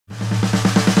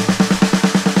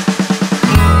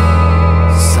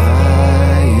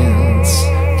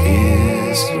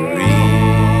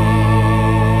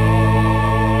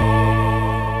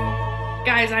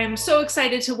so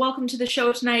excited to welcome to the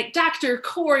show tonight Dr.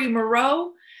 Corrie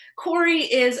Moreau. Corrie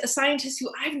is a scientist who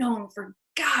I've known for,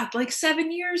 God, like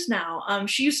 7 years now.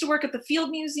 She used to work at the Field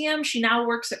Museum. She now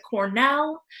works at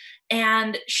Cornell,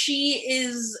 and she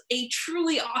is a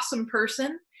truly awesome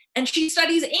person, and she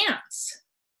studies ants.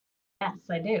 Yes,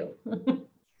 I do.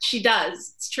 She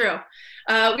does. It's true.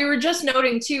 We were just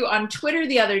noting, too, on Twitter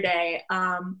the other day,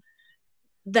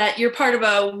 that you're part of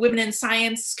a women in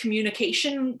science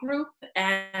communication group,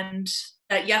 and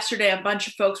that yesterday a bunch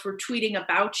of folks were tweeting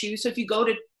about you. So if you go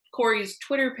to Corrie's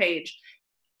Twitter page,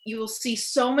 you will see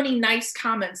so many nice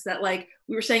comments that, like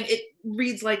we were saying, it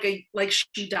reads like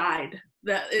she died.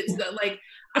 That it's like,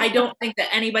 I don't think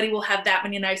that anybody will have that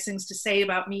many nice things to say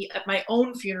about me at my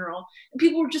own funeral. And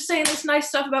people were just saying this nice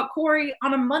stuff about Corrie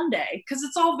on a Monday, because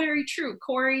it's all very true.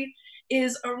 Corrie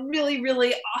is a really,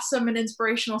 really awesome and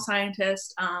inspirational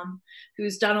scientist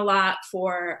who's done a lot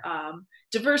for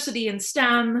diversity in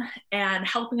STEM and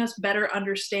helping us better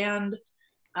understand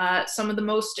some of the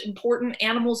most important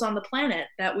animals on the planet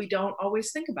that we don't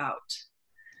always think about.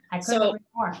 I couldn't agree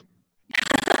more.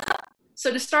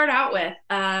 So to start out with,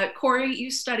 Corrie, you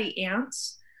study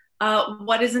ants.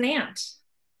 What is an ant?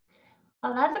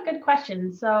 Well, that's a good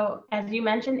question. So as you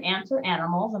mentioned, ants are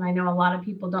animals, and I know a lot of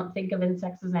people don't think of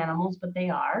insects as animals, but they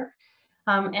are.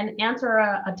 And ants are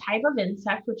a type of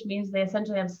insect, which means they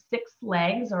essentially have 6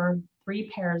 legs or 3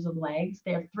 pairs of legs.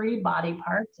 They have 3 body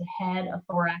parts, a head, a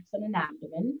thorax, and an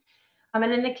abdomen.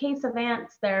 And in the case of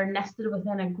ants, they're nested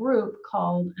within an order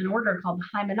called the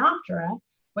Hymenoptera,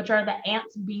 which are the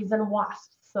ants, bees, and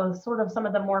wasps. So sort of some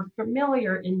of the more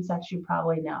familiar insects you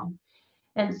probably know.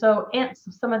 And so ants,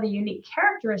 some of the unique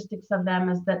characteristics of them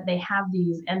is that they have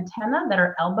these antennae that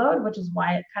are elbowed, which is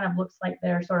why it kind of looks like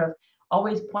they're sort of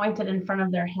always pointed in front of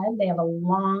their head. They have a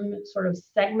long sort of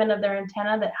segment of their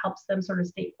antenna that helps them sort of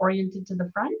stay oriented to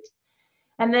the front.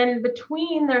 And then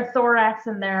between their thorax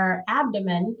and their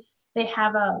abdomen, they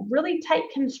have a really tight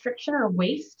constriction or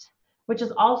waist, which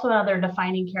is also another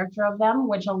defining character of them,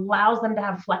 which allows them to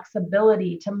have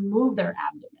flexibility to move their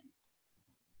abdomen.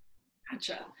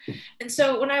 Gotcha. And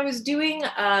so when I was doing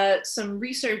some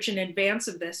research in advance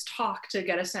of this talk to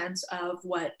get a sense of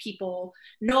what people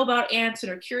know about ants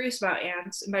and are curious about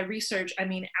ants, and by research, I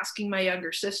mean asking my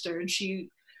younger sister, and she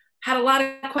had a lot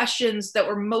of questions that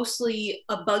were mostly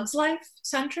A Bug's Life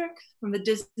centric from the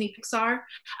Disney Pixar.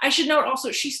 I should note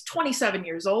also, she's 27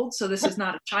 years old, so this is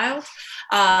not a child.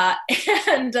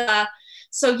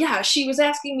 So yeah, she was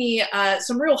asking me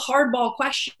some real hardball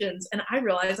questions, and I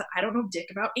realized I don't know dick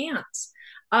about ants.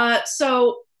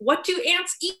 So what do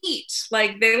ants eat?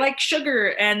 Like, they like sugar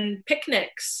and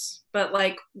picnics, but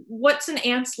like, what's an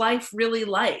ant's life really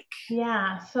like?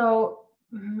 Yeah, so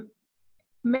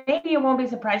maybe it won't be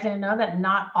surprising to know that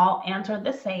not all ants are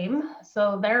the same.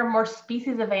 So there are more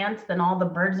species of ants than all the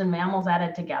birds and mammals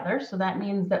added together. So that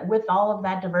means that with all of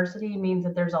that diversity means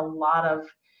that there's a lot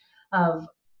of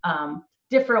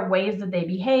different ways that they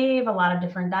behave, a lot of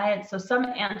different diets. So some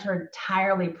ants are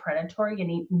entirely predatory and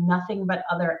eat nothing but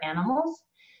other animals.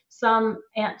 Some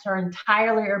ants are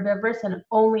entirely herbivorous and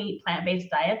only eat plant-based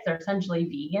diets. They're essentially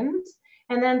vegans.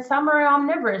 And then some are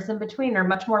omnivorous in between, are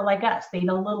much more like us. They eat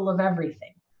a little of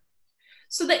everything.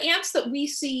 So the ants that we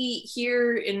see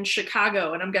here in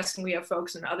Chicago, and I'm guessing we have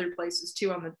folks in other places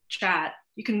too on the chat,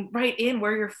 you can write in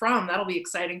where you're from. That'll be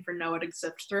exciting for Noah to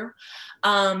sift through.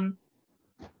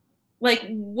 Like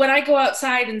when I go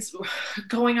outside and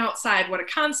going outside, what a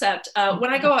concept.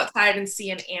 When I go outside and see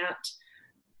an ant,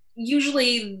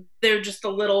 usually they're just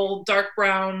the little dark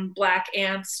brown, black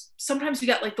ants. Sometimes you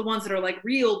got like the ones that are like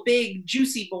real big,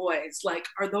 juicy boys. Like,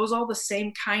 are those all the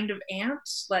same kind of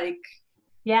ants? Like,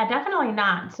 yeah, definitely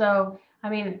not. So, I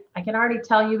mean, I can already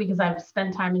tell you because I've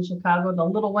spent time in Chicago, the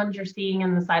little ones you're seeing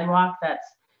in the sidewalk, that's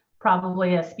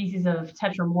probably a species of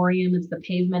Tetramorium. It's the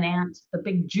pavement ant. The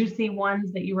big juicy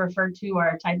ones that you refer to are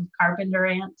a type of carpenter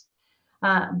ant,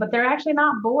 but they're actually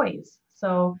not boys.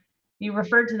 So you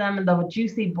refer to them as the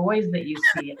juicy boys that you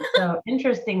see. So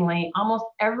interestingly, almost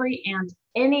every ant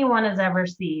anyone has ever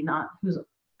seen who's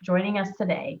joining us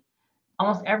today,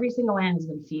 almost every single ant has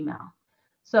been female.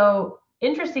 So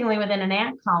interestingly, within an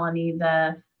ant colony,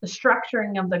 the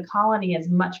structuring of the colony is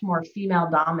much more female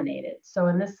dominated. So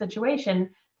in this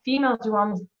situation, females do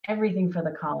almost everything for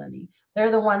the colony.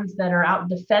 They're the ones that are out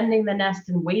defending the nest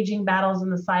and waging battles in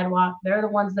the sidewalk. They're the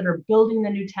ones that are building the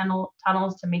new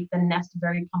tunnels to make the nest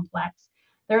very complex.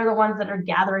 They're the ones that are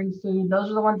gathering food.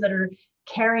 Those are the ones that are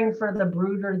caring for the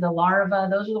brood or the larva.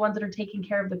 Those are the ones that are taking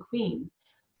care of the queen.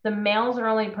 The males are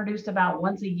only produced about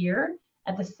once a year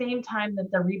at the same time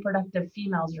that the reproductive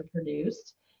females are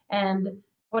produced. And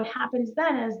what happens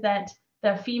then is that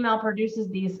the female produces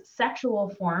these sexual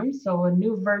forms, so a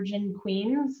new virgin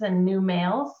queens and new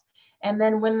males. And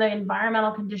then when the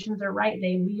environmental conditions are right,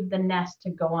 they leave the nest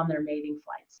to go on their mating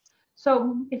flights.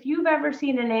 So if you've ever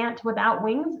seen an ant without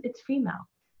wings, it's female.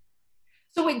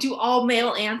 So wait, do all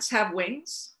male ants have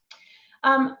wings?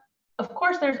 Of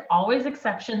course, there's always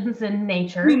exceptions in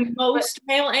nature. Do most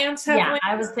male ants have wings?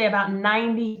 I would say about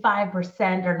 95%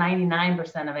 or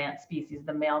 99% of ant species,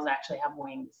 the males actually have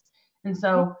wings. And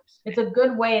so it's a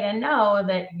good way to know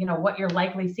that, you know, what you're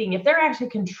likely seeing. If they're actually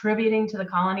contributing to the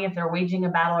colony, if they're waging a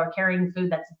battle or carrying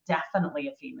food, that's definitely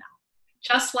a female.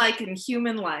 Just like in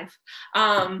human life.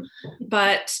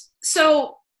 But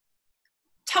so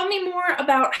tell me more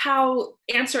about how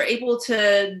ants are able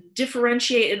to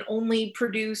differentiate and only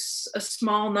produce a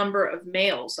small number of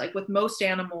males. Like with most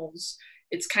animals,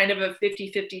 it's kind of a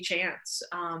 50-50 chance.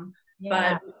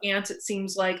 But with ants, it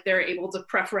seems like they're able to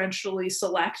preferentially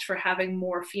select for having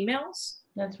more females.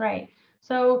 That's right.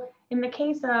 So in the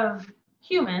case of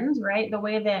humans, right, the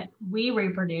way that we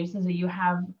reproduce is that you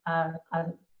have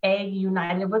an egg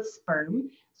united with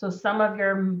sperm. So some of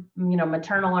your,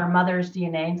 maternal or mother's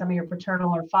DNA and some of your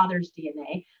paternal or father's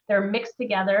DNA, they're mixed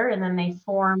together and then they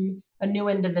form a new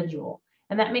individual.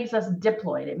 And that makes us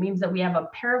diploid. It means that we have a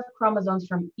pair of chromosomes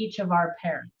from each of our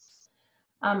parents.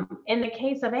 In the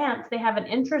case of ants, they have an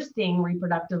interesting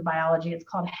reproductive biology. It's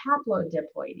called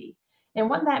haplodiploidy.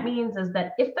 And what that means is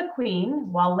that if the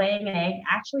queen, while laying an egg,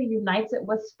 actually unites it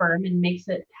with sperm and makes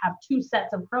it have two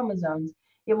sets of chromosomes,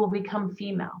 it will become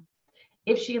female.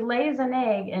 If she lays an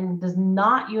egg and does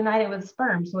not unite it with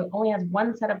sperm, so it only has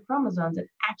one set of chromosomes, it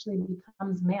actually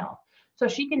becomes male. So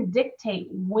she can dictate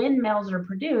when males are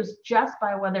produced just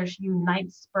by whether she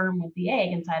unites sperm with the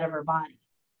egg inside of her body.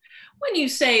 When you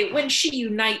say when she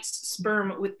unites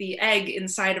sperm with the egg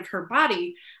inside of her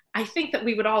body, I think that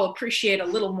we would all appreciate a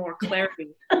little more clarity.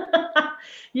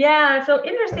 Yeah, so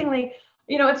interestingly,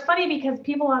 it's funny because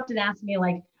people often ask me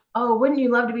like, oh, wouldn't you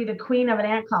love to be the queen of an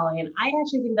ant colony? And I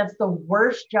actually think that's the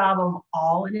worst job of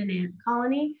all in an ant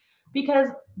colony, because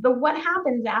what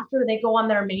happens after they go on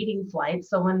their mating flight.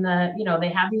 So when they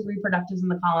have these reproductives in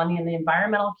the colony and the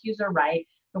environmental cues are right,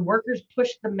 the workers push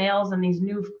the males and these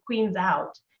new queens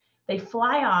out. They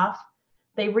fly off,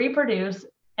 they reproduce,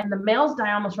 and the males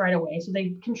die almost right away. So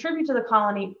they contribute to the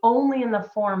colony only in the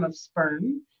form of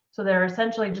sperm. So they're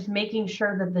essentially just making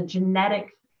sure that the genetic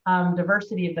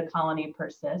diversity of the colony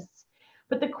persists.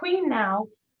 But the queen now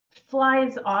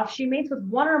flies off. She mates with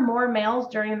one or more males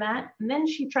during that, and then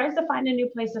she tries to find a new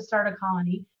place to start a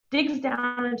colony, digs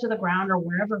down into the ground or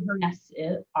wherever her nests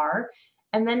are,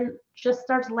 and then just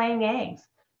starts laying eggs.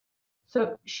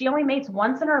 So she only mates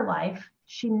once in her life.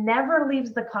 She never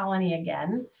leaves the colony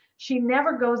again. She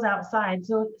never goes outside.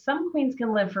 So some queens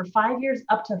can live for 5 years,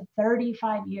 up to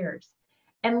 35 years.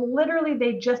 And literally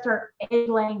they just are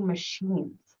egg-laying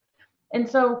machines. And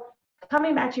so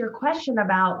coming back to your question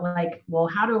about like, well,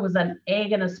 how does an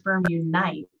egg and a sperm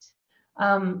unite?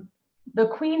 The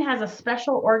queen has a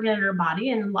special organ in her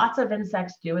body, and lots of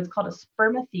insects do. It's called a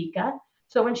spermatheca.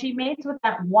 So when she mates with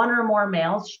that one or more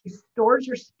males, she stores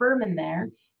her sperm in there,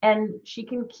 and she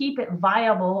can keep it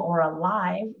viable or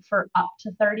alive for up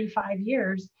to 35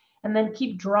 years and then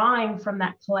keep drawing from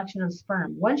that collection of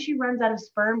sperm. Once she runs out of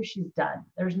sperm, she's done.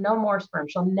 There's no more sperm.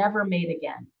 She'll never mate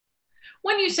again.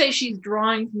 When you say she's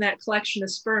drawing from that collection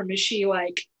of sperm, is she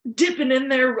like dipping in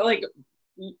there, like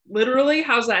literally?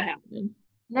 How's that happening?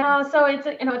 No, so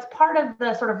it's part of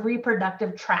the sort of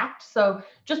reproductive tract. So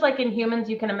just like in humans,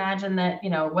 you can imagine that,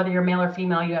 whether you're male or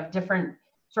female, you have different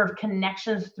sort of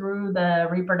connections through the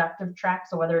reproductive tract.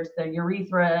 So whether it's the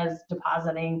urethra is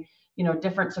depositing,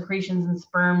 different secretions in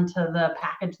sperm to the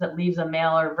package that leaves a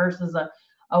male, or versus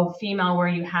a female where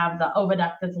you have the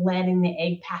oviduct that's letting the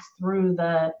egg pass through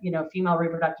the, female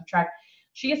reproductive tract.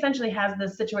 She essentially has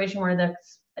this situation where the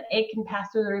egg can pass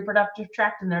through the reproductive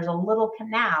tract, and there's a little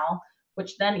canal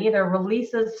which then either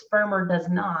releases sperm or does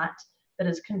not, that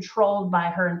is controlled by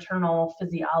her internal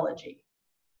physiology.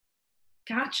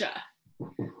 Gotcha.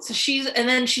 So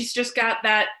she's just got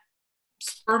that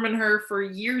sperm in her for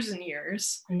years and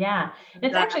years. Yeah.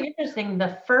 It's actually interesting.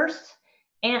 The first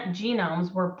ant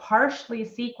genomes were partially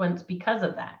sequenced because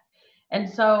of that. And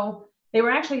so they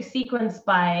were actually sequenced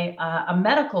by a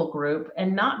medical group,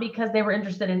 and not because they were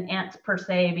interested in ants per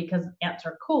se, because ants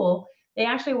are cool. They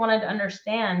actually wanted to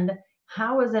understand,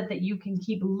 how is it that you can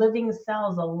keep living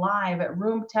cells alive at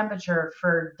room temperature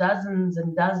for dozens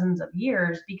and dozens of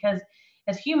years? Because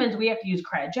as humans, we have to use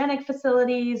cryogenic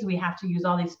facilities. We have to use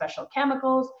all these special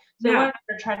chemicals. So they wanted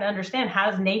to try to understand,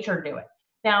 how does nature do it?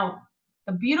 Now,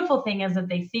 the beautiful thing is that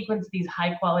they sequence these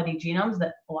high quality genomes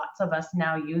that lots of us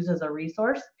now use as a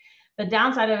resource. The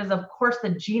downside of it is, of course, the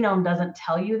genome doesn't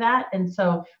tell you that. And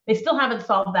so they still haven't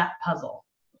solved that puzzle.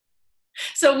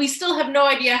 So we still have no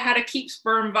idea how to keep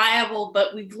sperm viable,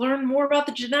 but we've learned more about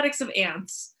the genetics of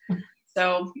ants.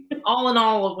 So all in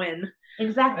all, a win.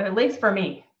 Exactly, at least for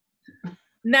me.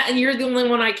 And you're the only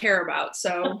one I care about,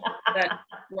 so that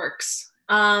works.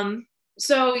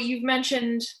 So you've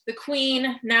mentioned the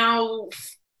queen, now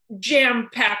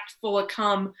jam-packed full of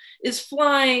cum, is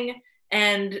flying,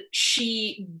 and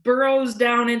she burrows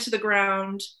down into the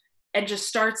ground and just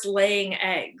starts laying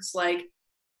eggs.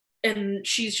 And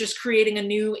she's just creating a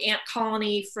new ant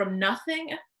colony from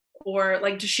nothing? Or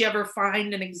does she ever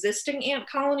find an existing ant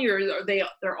colony, or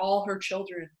they're all her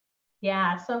children?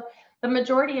 Yeah, so the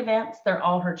majority of ants, they're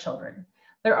all her children.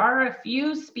 There are a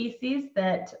few species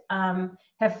that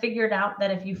have figured out that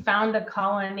if you found a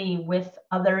colony with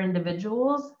other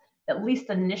individuals, at least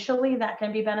initially, that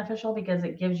can be beneficial because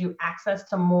it gives you access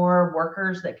to more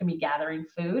workers that can be gathering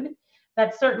food.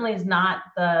 That certainly is not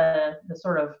the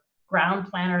sort of ground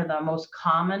plan or the most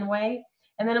common way.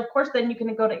 And then, of course, then you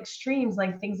can go to extremes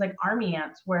like things like army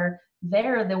ants, where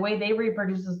the way they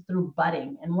reproduce is through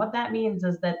budding. And what that means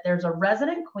is that there's a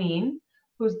resident queen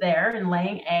who's there and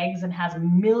laying eggs and has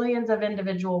millions of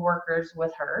individual workers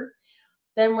with her.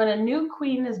 Then when a new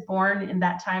queen is born in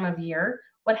that time of year,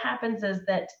 what happens is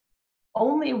that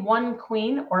only one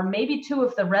queen, or maybe two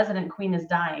if the resident queen is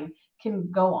dying, can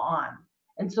go on.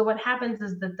 And so what happens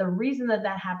is that the reason that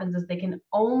happens is they can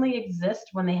only exist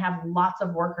when they have lots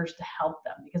of workers to help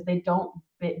them, because they don't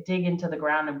dig into the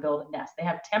ground and build a nest. They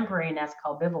have temporary nests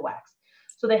called bivouacs.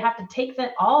 So they have to take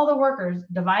all the workers,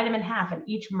 divide them in half, and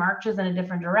each marches in a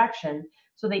different direction.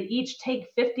 So they each take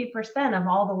 50% of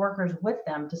all the workers with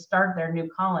them to start their new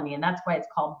colony. And that's why it's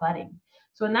called budding.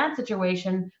 So in that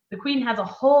situation, the queen has a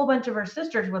whole bunch of her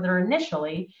sisters with her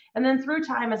initially, and then through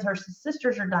time, as her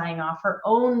sisters are dying off, her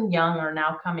own young are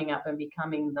now coming up and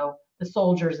becoming the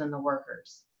soldiers and the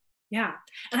workers. Yeah,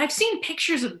 and I've seen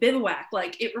pictures of bivouac.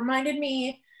 It reminded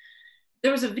me,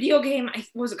 there was a video game,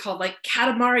 what was it called?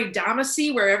 Katamari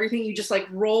Damacy, where everything, you just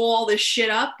roll all this shit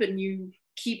up and you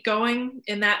keep going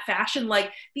in that fashion.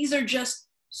 These are just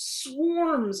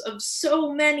swarms of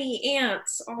so many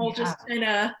ants, all just kind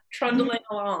of trundling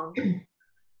along.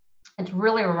 It's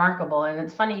really remarkable. And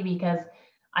it's funny because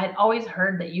I'd always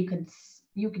heard that you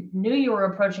knew you were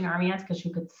approaching army ants because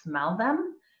you could smell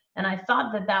them. And I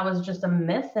thought that was just a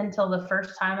myth until the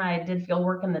first time I did field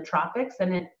work in the tropics.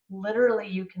 And it literally,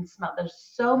 you can smell, there's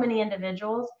so many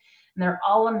individuals, and they're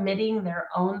all emitting their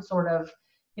own sort of,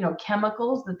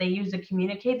 chemicals that they use to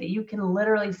communicate, that you can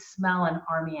literally smell an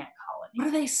army ant colony. What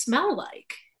do they smell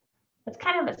like? It's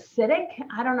kind of acidic.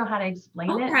 I don't know how to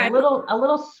explain it. A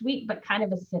little sweet, but kind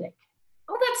of acidic.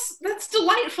 Oh, that's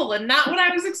delightful and not what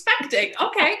I was expecting.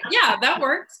 Okay, yeah, that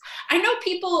works. I know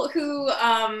people who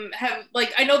have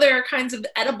I know there are kinds of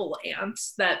edible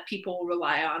ants that people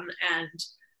rely on,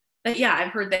 and yeah,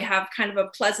 I've heard they have kind of a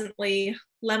pleasantly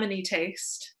lemony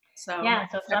taste. So yeah,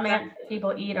 so some ants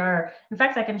people eat are, in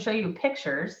fact, I can show you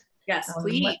pictures. Yes,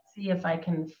 please. Let's see if I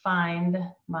can find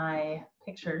my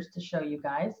pictures to show you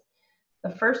guys.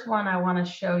 The first one I want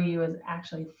to show you is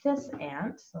actually this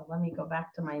ant. So let me go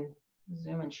back to my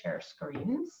Zoom and share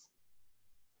screens.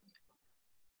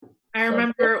 I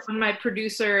remember when my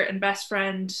producer and best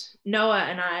friend Noah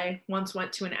and I once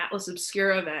went to an Atlas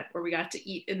Obscura event where we got to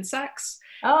eat insects.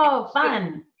 Oh,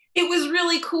 fun. It was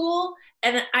really cool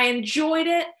and I enjoyed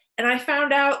it. And I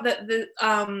found out that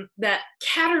that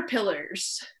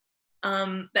caterpillars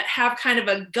that have kind of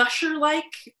a gusher-like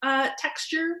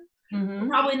texture,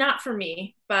 probably not for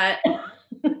me, but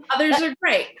others are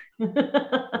great.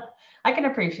 I can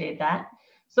appreciate that.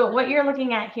 So what you're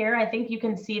looking at here, I think you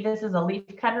can see this is a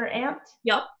leafcutter ant.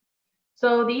 Yep.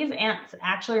 So these ants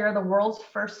actually are the world's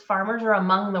first farmers, or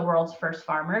among the world's first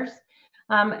farmers.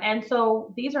 And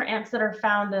so these are ants that are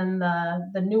found in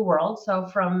the New World, so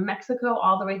from Mexico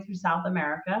all the way through South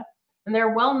America. And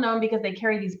they're well known because they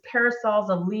carry these parasols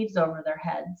of leaves over their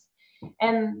heads.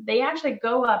 And they actually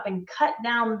go up and cut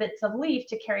down bits of leaf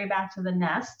to carry back to the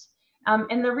nest.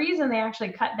 And the reason they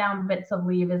actually cut down bits of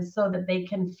leaf is so that they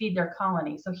can feed their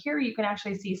colony. So here you can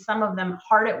actually see some of them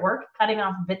hard at work, cutting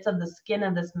off bits of the skin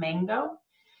of this mango.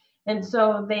 And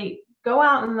so they go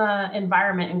out in the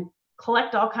environment and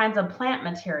collect all kinds of plant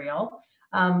material.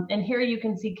 And here you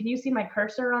can you see my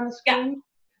cursor on the screen? Yeah.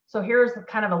 So here's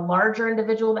kind of a larger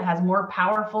individual that has more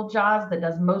powerful jaws that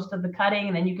does most of the cutting.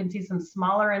 And then you can see some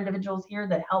smaller individuals here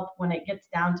that help when it gets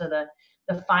down to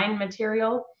the fine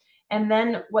material. And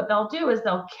then what they'll do is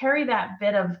they'll carry that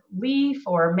bit of leaf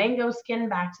or mango skin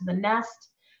back to the nest.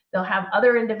 They'll have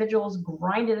other individuals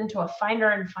grind it into a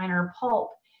finer and finer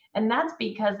pulp. And that's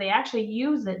because they actually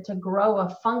use it to grow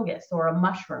a fungus or a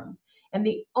mushroom. And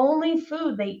the only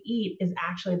food they eat is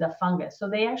actually the fungus. So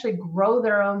they actually grow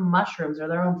their own mushrooms or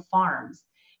their own farms.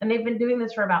 And they've been doing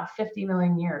this for about 50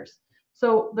 million years.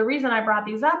 So the reason I brought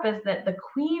these up is that the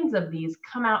queens of these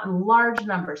come out in large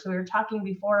numbers. So we were talking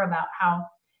before about how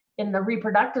in the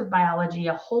reproductive biology,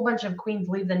 a whole bunch of queens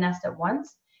leave the nest at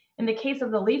once. In the case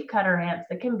of the leafcutter ants,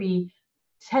 it can be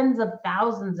tens of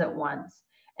thousands at once.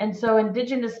 And so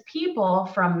indigenous people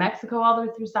from Mexico all the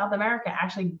way through South America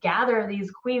actually gather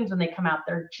these queens when they come out.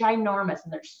 They're ginormous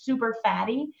and they're super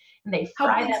fatty, and they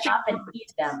fry them up and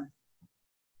eat them.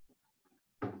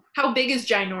 How big is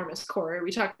ginormous, Corey? Are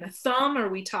we talking a thumb, or are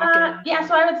we talking? Yeah,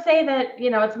 so I would say that,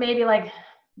 you know, it's maybe like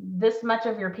this much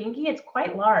of your pinky. It's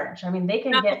quite large. I mean, they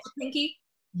can get pinky.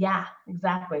 Yeah,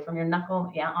 exactly. From your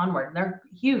knuckle, onward. They're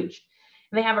huge.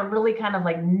 And they have a really kind of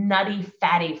like nutty,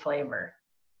 fatty flavor.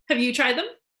 Have you tried them?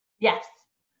 Yes.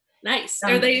 Nice.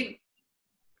 Are they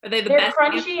the they're best?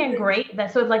 They're crunchy and great.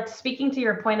 So like speaking to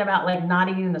your point about like not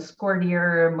eating the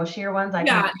squirtier, mushier ones,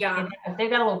 if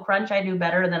they've got a little crunch, I do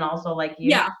better than also like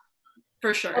you. Yeah,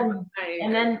 for sure.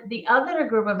 And then the other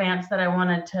group of ants that I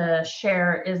wanted to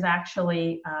share is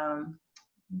actually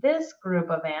this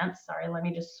group of ants. Sorry, let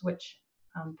me just switch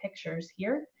pictures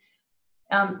here.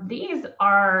 These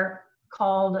are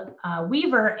called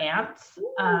weaver ants,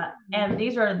 and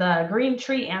these are the green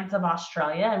tree ants of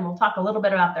Australia, and we'll talk a little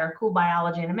bit about their cool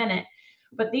biology in a minute.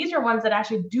 But these are ones that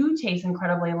actually do taste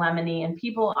incredibly lemony, and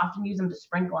people often use them to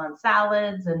sprinkle on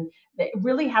salads, and they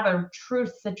really have a true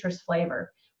citrus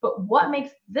flavor. But what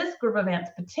makes this group of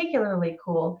ants particularly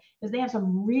cool is they have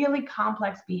some really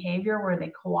complex behavior where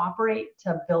they cooperate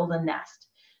to build a nest.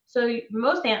 So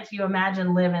most ants you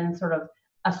imagine live in sort of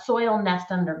a soil nest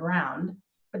underground,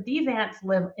 but these ants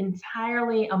live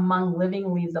entirely among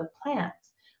living leaves of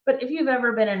plants. But if you've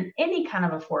ever been in any kind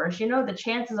of a forest, you know the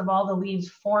chances of all the leaves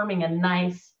forming a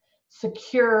nice,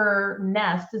 secure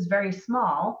nest is very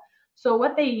small. So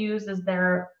what they use is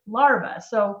their larvae.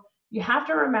 So you have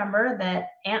to remember that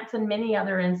ants and many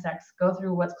other insects go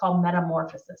through what's called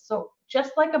metamorphosis. So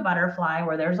just like a butterfly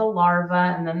where there's a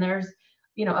larva and then there's,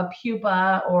 you know, a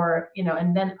pupa or, you know,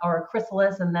 and then, or a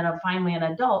chrysalis and then finally an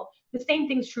adult, the same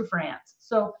thing's true for ants.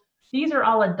 So these are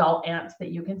all adult ants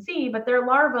that you can see, but their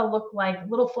larvae look like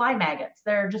little fly maggots.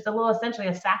 They're just essentially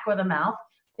a sac with a mouth.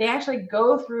 They actually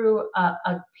go through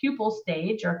a pupal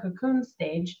stage or cocoon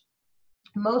stage,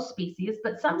 most species,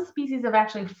 but some species have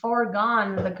actually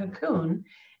foregone the cocoon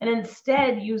and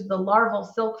instead use the larval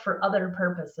silk for other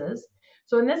purposes.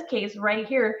 So in this case right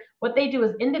here, what they do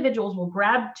is individuals will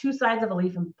grab two sides of a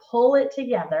leaf and pull it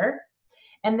together,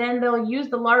 and then they'll use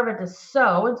the larva to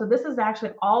sew. And so this is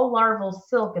actually all larval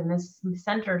silk in this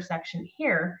center section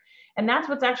here. And that's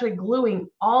what's actually gluing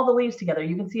all the leaves together.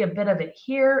 You can see a bit of it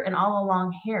here and all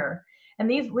along here. And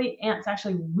these ants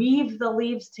actually weave the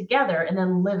leaves together and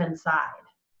then live inside.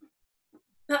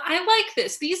 I like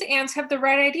this. These ants have the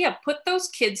right idea. Put those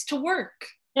kids to work.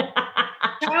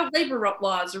 Child labor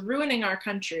laws are ruining our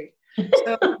country.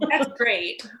 So that's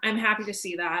great. I'm happy to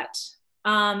see that.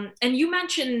 And you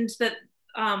mentioned that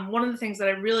one of the things that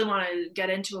I really want to get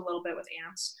into a little bit with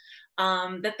ants,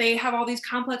 that they have all these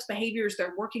complex behaviors.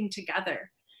 They're working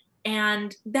together.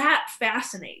 And that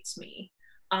fascinates me,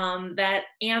 that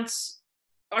ants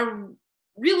are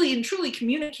really and truly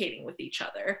communicating with each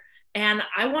other. And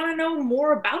I want to know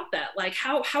more about that. Like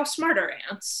how smart are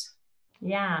ants?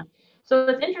 Yeah. So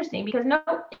it's interesting because no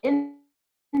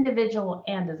individual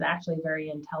ant is actually very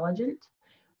intelligent,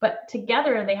 but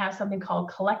together they have something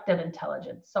called collective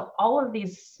intelligence. So all of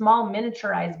these small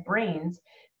miniaturized brains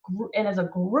and as a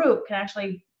group can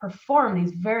actually perform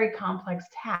these very complex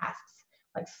tasks,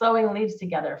 like sewing leaves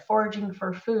together, foraging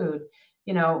for food,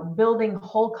 you know, building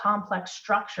whole complex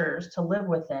structures to live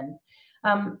within.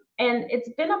 And it's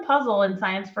been a puzzle in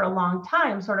science for a long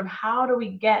time, sort of how do we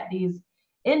get these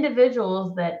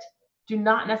individuals that do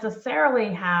not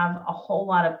necessarily have a whole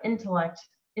lot of intellect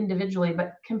individually,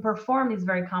 but can perform these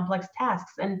very complex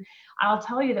tasks. And I'll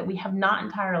tell you that we have not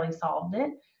entirely solved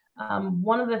it.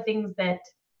 One of the things that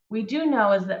we do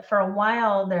know is that for a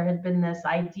while there had been this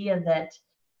idea that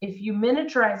if you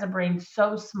miniaturize a brain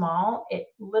so small, it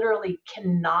literally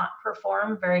cannot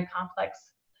perform very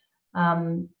complex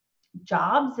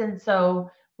jobs. And so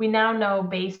we now know,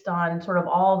 based on sort of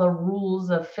all the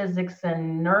rules of physics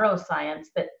and neuroscience,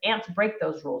 that ants break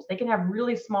those rules. They can have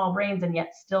really small brains and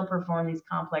yet still perform these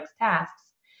complex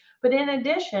tasks. But in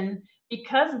addition,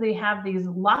 because they have these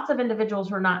lots of individuals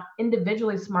who are not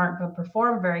individually smart but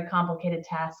perform very complicated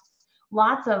tasks,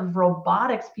 lots of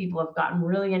robotics people have gotten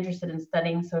really interested in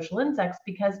studying social insects,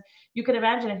 because you can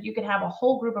imagine if you could have a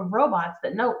whole group of robots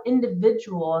that no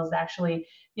individual is actually,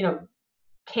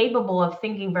 capable of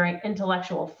thinking very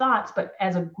intellectual thoughts, but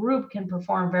as a group can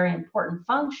perform very important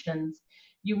functions,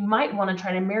 you might want to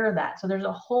try to mirror that. So there's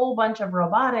a whole bunch of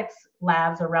robotics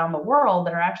labs around the world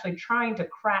that are actually trying to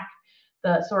crack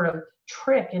the sort of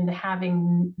trick into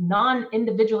having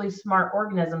non-individually smart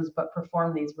organisms, but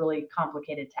perform these really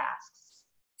complicated tasks.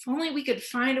 If only we could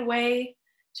find a way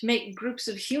to make groups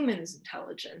of humans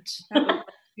intelligent. That would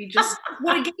be just,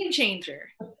 what a game changer.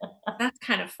 That's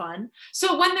kind of fun.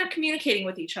 So when they're communicating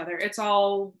with each other, it's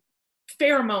all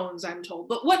pheromones, I'm told.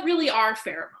 But what really are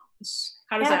pheromones?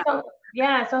 How does that work?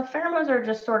 So pheromones are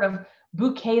just sort of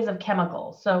bouquets of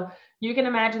chemicals. So you can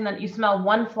imagine that you smell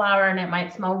one flower and it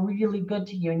might smell really good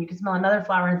to you, and you can smell another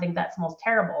flower and think that smells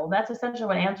terrible. That's essentially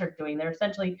what ants are doing. They're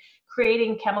essentially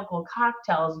creating chemical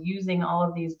cocktails using all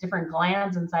of these different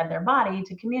glands inside their body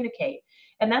to communicate.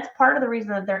 And that's part of the reason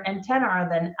that their antennae are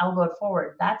then elbowed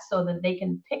forward. That's so that they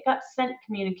can pick up scent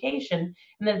communication,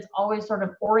 and that it's always sort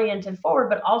of oriented forward,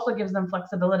 but also gives them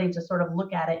flexibility to sort of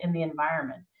look at it in the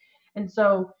environment. And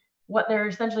so what they're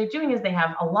essentially doing is they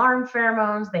have alarm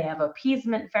pheromones, they have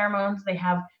appeasement pheromones, they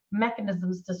have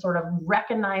mechanisms to sort of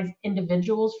recognize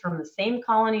individuals from the same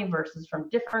colony versus from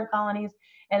different colonies.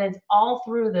 And it's all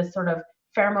through this sort of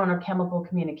pheromone or chemical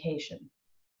communication.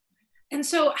 And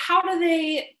so how do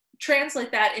they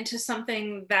translate that into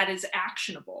something that is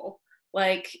actionable?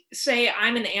 Like, say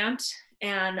I'm an ant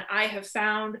and I have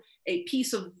found a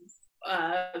piece of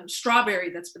strawberry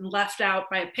that's been left out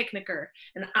by a picnicker,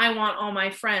 and I want all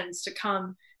my friends to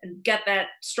come and get that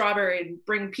strawberry and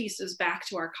bring pieces back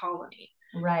to our colony.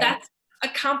 Right. That's a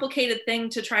complicated thing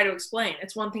to try to explain.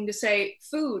 It's one thing to say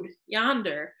food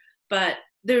yonder, but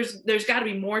there's got to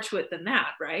be more to it than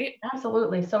that, right?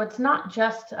 Absolutely. So it's not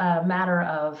just a matter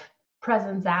of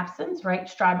presence, absence, right?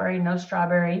 Strawberry, no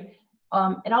strawberry.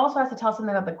 It also has to tell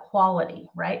something about the quality,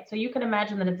 right? So you can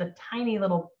imagine that it's a tiny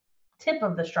little tip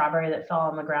of the strawberry that fell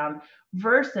on the ground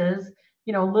versus,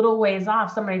 little ways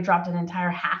off, somebody dropped an entire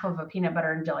half of a peanut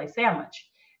butter and jelly sandwich.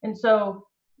 And so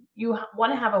you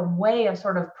want to have a way of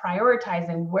sort of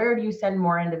prioritizing, where do you send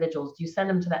more individuals? Do you send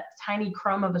them to that tiny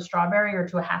crumb of a strawberry or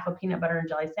to a half a peanut butter and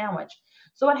jelly sandwich?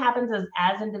 So what happens is,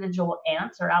 as individual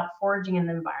ants are out foraging in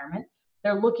the environment,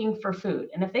 they're looking for food.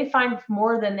 And if they find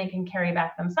more than they can carry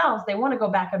back themselves, they want to go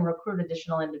back and recruit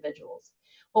additional individuals.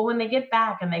 Well, when they get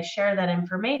back and they share that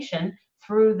information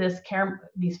through these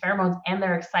pheromones and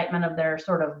their excitement of their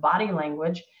sort of body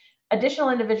language,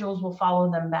 additional individuals will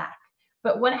follow them back.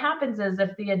 But what happens is,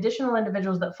 if the additional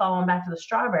individuals that follow them back to the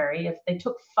strawberry, if they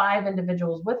took 5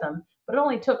 individuals with them, but it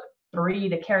only took 3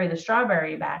 to carry the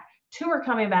strawberry back, 2 are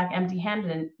coming back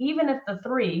empty-handed. And even if the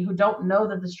 3 who don't know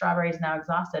that the strawberry is now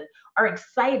exhausted are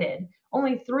excited,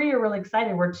 only 3 are really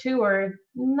excited, where 2 are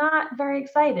not very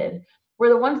excited. Where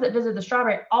the ones that visit the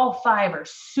strawberry, all 5 are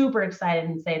super excited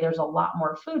and say there's a lot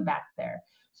more food back there.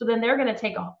 So then they're going to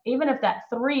take, even if that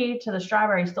 3 to the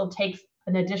strawberry still takes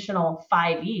an additional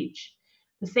 5 each,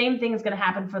 the same thing is going to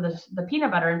happen for the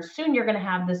peanut butter. And soon you're going to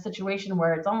have this situation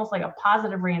where it's almost like a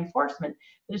positive reinforcement,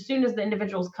 that as soon as the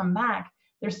individuals come back,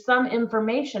 there's some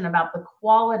information about the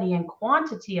quality and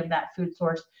quantity of that food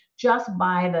source just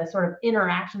by the sort of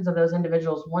interactions of those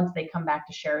individuals once they come back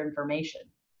to share information.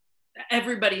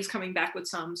 Everybody's coming back with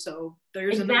some, so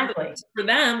there's exactly for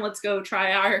them. Let's go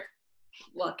try our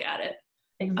luck at it.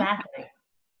 Exactly. Okay.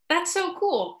 That's so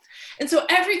cool. And so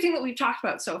everything that we've talked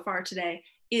about so far today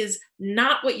is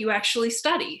not what you actually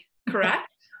study, correct?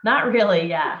 Not really,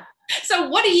 yeah. So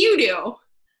what do you do?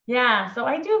 Yeah, so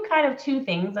I do kind of 2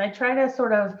 things. I try to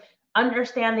sort of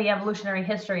understand the evolutionary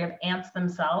history of ants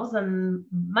themselves. And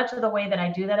much of the way that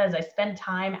I do that is I spend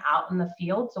time out in the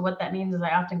field. So what that means is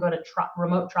I often go to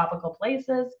remote tropical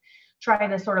places, try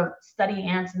to sort of study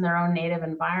ants in their own native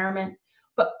environment.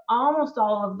 But almost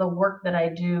all of the work that I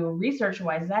do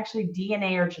research-wise is actually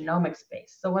DNA or genomics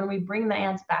based. So when we bring the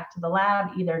ants back to the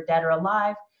lab, either dead or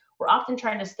alive, we're often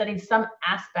trying to study some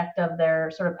aspect of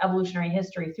their sort of evolutionary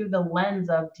history through the lens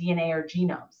of DNA or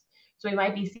genomes. So we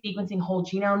might be sequencing whole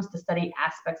genomes to study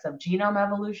aspects of genome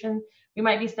evolution. We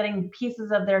might be studying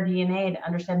pieces of their DNA to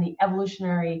understand the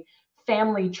evolutionary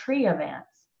family tree of ants.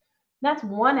 That's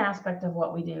one aspect of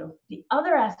what we do. The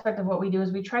other aspect of what we do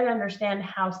is we try to understand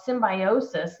how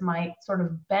symbiosis might sort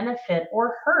of benefit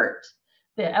or hurt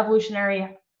the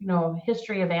evolutionary,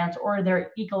 history of ants or their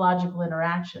ecological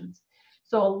interactions.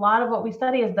 So a lot of what we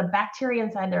study is the bacteria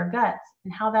inside their guts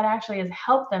and how that actually has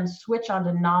helped them switch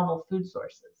onto novel food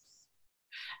sources.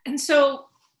 And so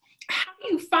how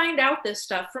do you find out this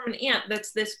stuff from an ant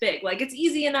that's this big? Like, it's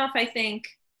easy enough, I think,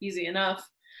 easy enough,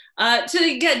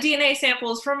 to get DNA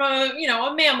samples from a, you know,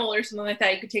 a mammal or something like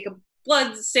that. You could take a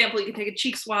blood sample, you could take a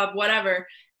cheek swab, whatever,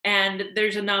 and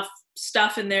there's enough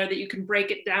stuff in there that you can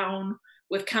break it down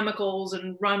with chemicals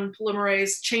and run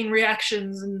polymerase chain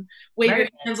reactions and wave your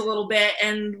hands a little bit,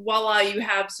 and voila, you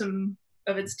have some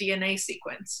of its DNA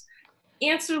sequence.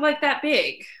 Ants are like that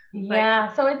big.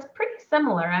 Yeah, so it's pretty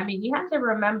similar. I mean, you have to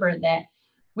remember that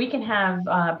we can have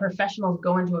professionals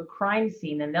go into a crime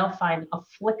scene and they'll find a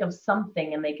flick of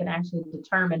something and they can actually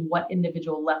determine what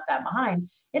individual left that behind.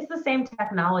 It's the same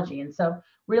technology. And so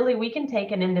really we can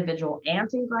take an individual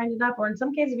ant and grind it up, or in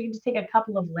some cases we can just take a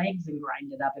couple of legs and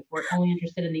grind it up if we're only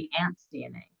interested in the ant's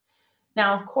DNA.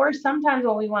 Now, of course, sometimes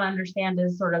what we want to understand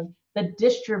is sort of the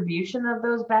distribution of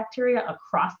those bacteria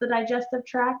across the digestive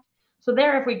tract. So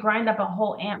there, if we grind up a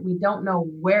whole ant, we don't know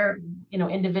where, you know,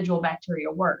 individual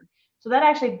bacteria were. So that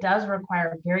actually does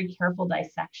require very careful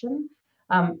dissection.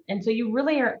 And so you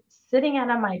really are sitting at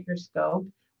a microscope,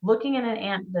 looking at an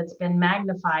ant that's been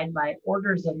magnified by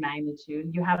orders of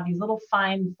magnitude. You have these little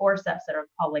fine forceps that are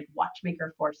called like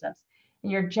watchmaker forceps,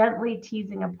 and you're gently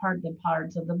teasing apart the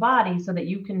parts of the body so that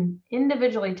you can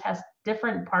individually test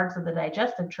different parts of the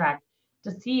digestive tract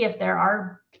to see if there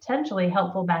are potentially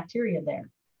helpful bacteria there.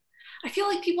 I feel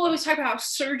like people always talk about how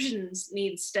surgeons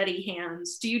need steady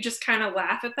hands. Do you just kind of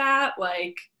laugh at that?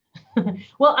 Like,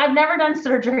 well, I've never done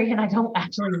surgery and I don't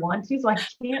actually want to, so I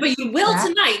can't. But you will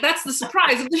tonight. That's the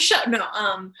surprise of the show. No,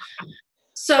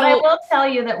 so but I will tell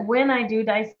you that when I do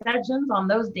dissections on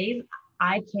those days,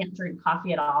 I can't drink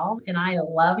coffee at all, and I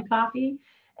love coffee.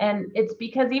 And it's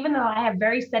because even though I have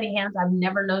very steady hands, I've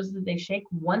never noticed that they shake.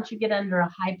 Once you get under a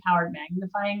high-powered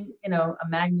magnifying, you know,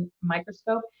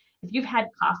 microscope, if you've had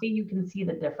coffee, you can see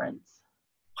the difference.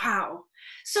 Wow.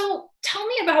 So tell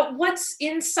me about what's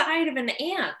inside of an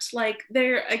ant. Like,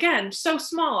 they're, again, so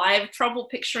small. I have trouble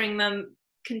picturing them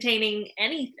containing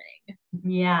anything.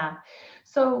 Yeah.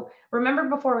 So remember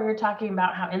before we were talking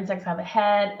about how insects have a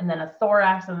head and then a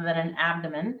thorax and then an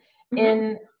abdomen. Mm-hmm.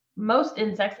 In most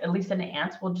insects, at least in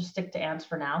ants, we'll just stick to ants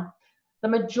for now, the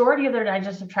majority of their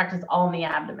digestive tract is all in the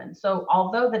abdomen. So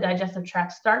although the digestive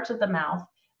tract starts at the mouth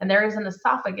and there is an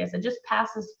esophagus, it just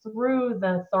passes through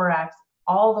the thorax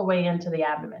all the way into the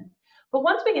abdomen. But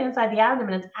once we get inside the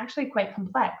abdomen, it's actually quite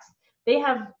complex. They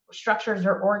have structures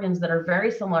or organs that are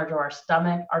very similar to our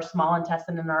stomach, our small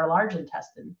intestine, and our large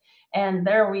intestine. And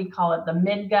there we call it the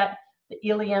midgut, the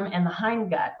ileum, and the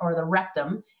hindgut, or the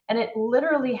rectum. And it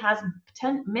literally has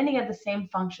many of the same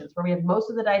functions, where we have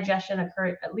most of the digestion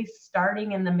occur, at least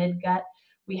starting in the midgut.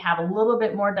 We have a little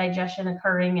bit more digestion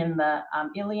occurring in the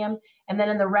ileum. And then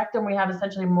in the rectum, we have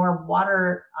essentially more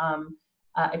water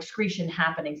excretion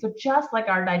happening. So just like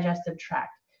our digestive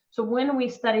tract. So when we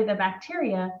study the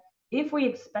bacteria, if we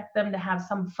expect them to have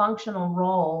some functional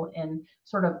role in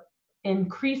sort of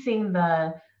increasing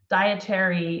the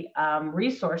dietary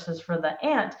resources for the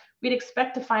ant, we'd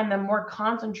expect to find them more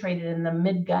concentrated in the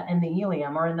midgut and the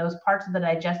ileum, or in those parts of the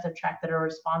digestive tract that are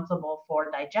responsible for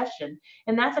digestion.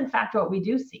 And that's in fact what we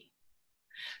do see.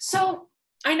 So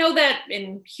I know that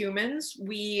in humans,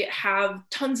 we have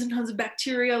tons and tons of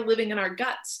bacteria living in our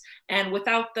guts, and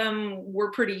without them,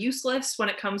 we're pretty useless when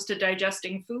it comes to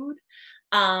digesting food.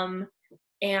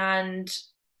 And,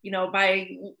 you know, by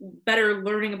better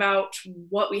learning about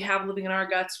what we have living in our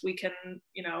guts, we can,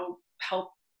 you know,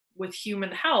 help with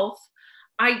human health.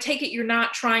 I take it you're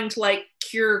not trying to like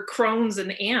cure Crohn's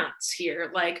and ants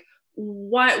here. Like,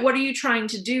 what are you trying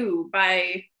to do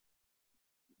by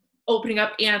opening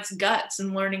up ants' guts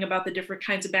and learning about the different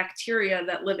kinds of bacteria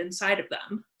that live inside of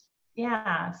them?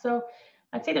 Yeah, so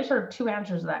I'd say there's sort of two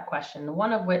answers to that question,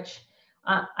 one of which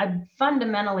I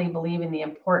fundamentally believe in the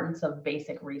importance of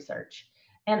basic research.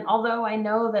 And although I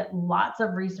know that lots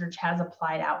of research has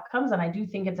applied outcomes, and I do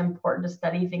think it's important to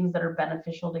study things that are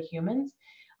beneficial to humans,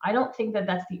 I don't think that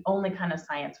that's the only kind of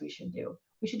science we should do.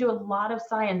 We should do a lot of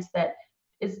science that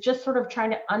is just sort of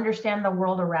trying to understand the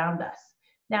world around us.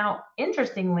 Now,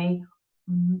 interestingly,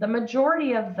 the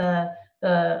majority of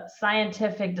the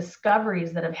scientific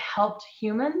discoveries that have helped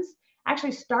humans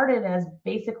actually started as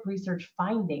basic research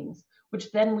findings,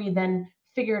 which then we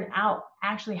figured out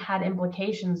actually had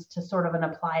implications to sort of an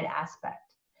applied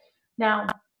aspect. Now,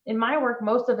 in my work,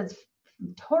 most of it's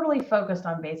totally focused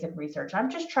on basic research. I'm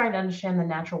just trying to understand the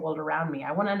natural world around me.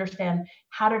 I want to understand,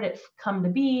 how did it come to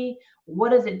be?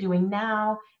 What is it doing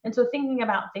now? And so thinking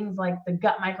about things like the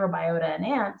gut microbiota in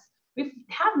ants, we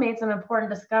have made some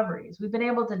important discoveries. We've been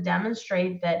able to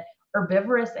demonstrate that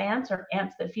herbivorous ants, or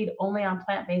ants that feed only on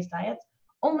plant-based diets,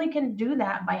 only can do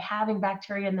that by having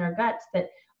bacteria in their guts that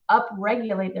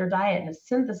upregulate their diet and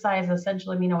synthesize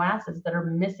essential amino acids that are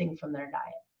missing from their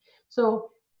diet.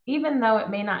 So even though it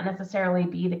may not necessarily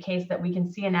be the case that we can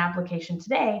see an application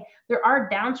today, there are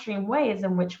downstream ways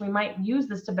in which we might use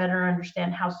this to better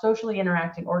understand how socially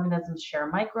interacting organisms share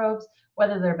microbes,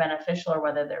 whether they're beneficial or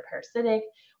whether they're parasitic,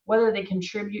 whether they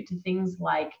contribute to things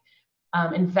like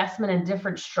investment in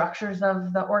different structures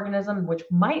of the organism, which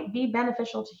might be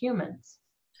beneficial to humans.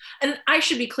 And I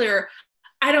should be clear,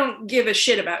 I don't give a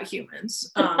shit about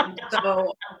humans.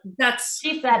 So that's...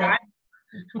 She said it.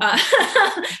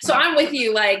 So I'm with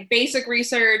you, like basic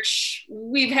research,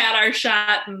 we've had our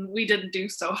shot and we didn't do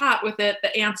so hot with it.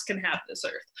 The ants can have this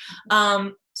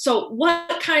earth. So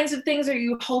what kinds of things are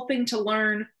you hoping to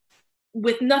learn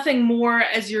with nothing more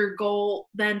as your goal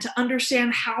than to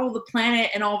understand how the planet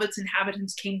and all of its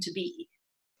inhabitants came to be?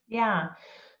 Yeah.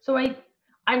 So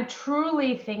I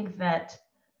truly think that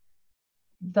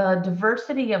the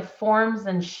diversity of forms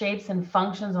and shapes and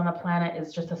functions on the planet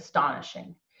is just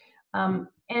astonishing.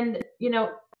 And,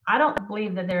 I don't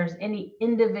believe that there's any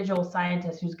individual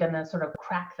scientist who's going to sort of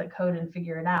crack the code and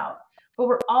figure it out. But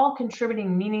we're all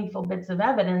contributing meaningful bits of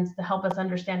evidence to help us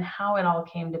understand how it all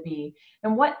came to be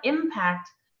and what impact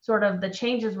sort of the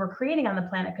changes we're creating on the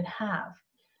planet could have.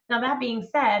 Now, that being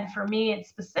said, for me, it's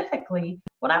specifically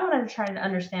what I wanted to try to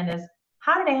understand is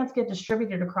how did ants get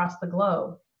distributed across the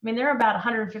globe? I mean, they're about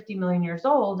 150 million years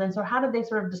old. And so how did they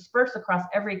sort of disperse across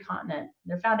every continent?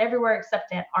 They're found everywhere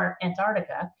except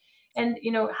Antarctica. And,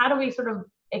 how do we sort of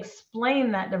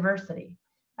explain that diversity?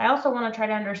 I also want to try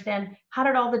to understand how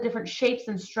did all the different shapes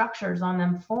and structures on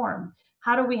them form?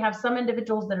 How do we have some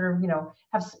individuals that are,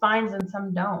 have spines and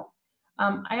some don't?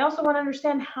 I also want to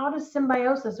understand how does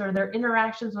symbiosis or their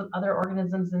interactions with other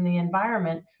organisms in the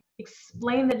environment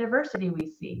explain the diversity we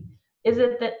see? Is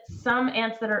it that some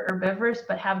ants that are herbivorous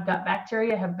but have gut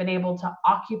bacteria have been able to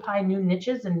occupy new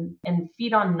niches and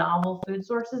feed on novel food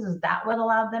sources? Is that what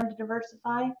allowed them to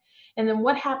diversify? And then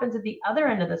what happens at the other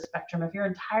end of the spectrum if you're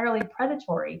entirely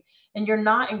predatory and you're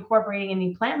not incorporating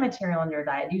any plant material in your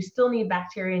diet? Do you still need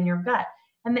bacteria in your gut?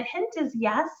 And the hint is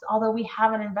yes, although we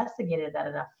haven't investigated that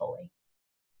enough fully.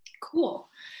 Cool.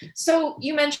 So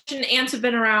you mentioned ants have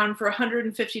been around for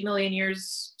 150 million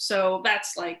years. So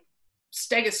that's like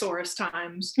Stegosaurus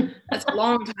times. That's a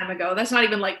long time ago. That's not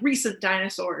even like recent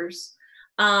dinosaurs.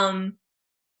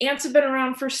 Ants have been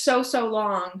around for so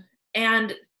long.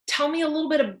 And tell me a little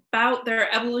bit about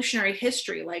their evolutionary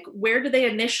history. Like, where did they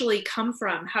initially come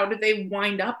from? How did they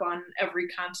wind up on every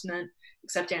continent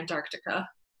except Antarctica?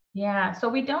 Yeah, so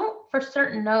we don't for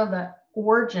certain know the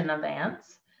origin of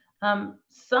ants.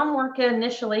 Some work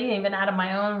initially, even out of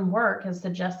my own work, has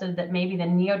suggested that maybe the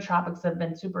neotropics have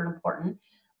been super important.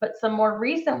 But some more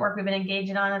recent work we've been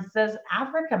engaging on says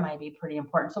Africa might be pretty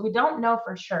important. So we don't know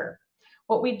for sure.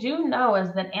 What we do know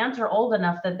is that ants are old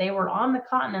enough that they were on the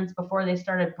continents before they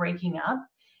started breaking up,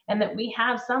 and that we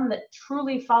have some that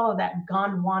truly follow that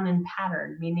Gondwanan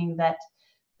pattern, meaning that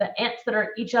the ants that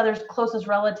are each other's closest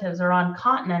relatives are on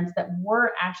continents that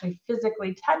were actually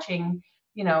physically touching,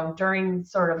 during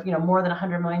sort of, more than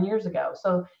 100 million years ago.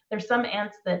 So there's some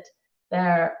ants that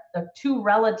the two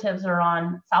relatives are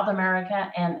on South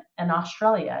America and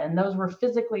Australia, and those were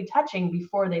physically touching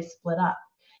before they split up.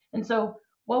 And so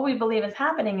what we believe is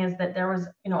happening is that there was,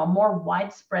 a more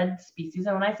widespread species.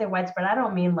 And when I say widespread, I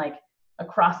don't mean like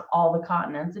across all the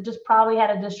continents. It just probably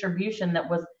had a distribution that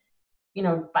was,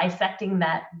 bisecting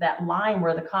that line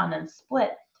where the continents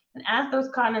split. And as those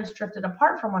continents drifted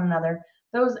apart from one another,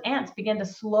 those ants began to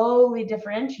slowly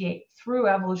differentiate through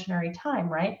evolutionary time,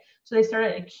 right? So they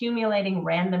started accumulating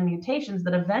random mutations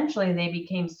that eventually they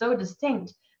became so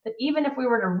distinct that even if we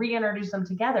were to reintroduce them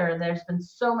together, there's been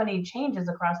so many changes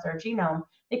across their genome,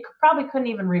 they probably couldn't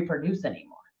even reproduce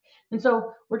anymore. And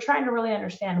so we're trying to really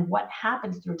understand what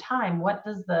happens through time. What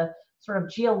does the sort of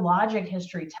geologic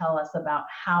history tell us about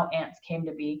how ants came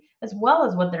to be, as well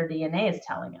as what their DNA is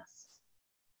telling us?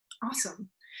 Awesome.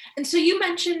 And so you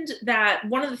mentioned that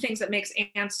one of the things that makes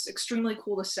ants extremely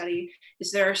cool to study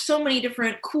is there are so many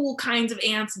different cool kinds of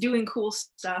ants doing cool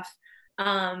stuff.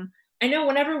 I know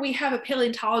whenever we have a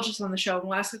paleontologist on the show and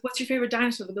we'll ask, like, what's your favorite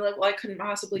dinosaur? They'll be like, well, I couldn't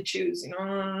possibly choose.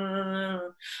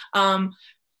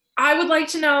 I would like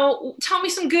to know, tell me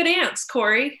some good ants,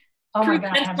 Corrie. Oh my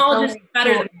God,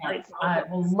 I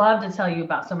will love to tell you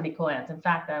about so many cool ants. In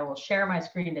fact, I will share my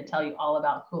screen to tell you all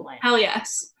about cool ants. Hell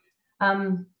yes.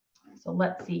 So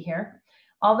let's see here.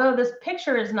 Although this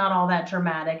picture is not all that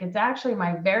dramatic, it's actually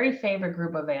my very favorite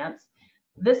group of ants.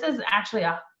 This is actually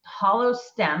a hollow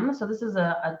stem. So this is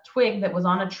a twig that was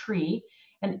on a tree.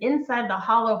 And inside the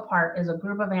hollow part is a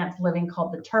group of ants living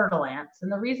called the turtle ants.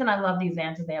 And the reason I love these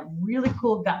ants is they have really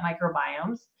cool gut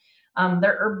microbiomes.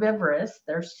 They're herbivorous.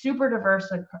 They're super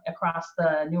diverse across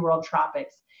the New World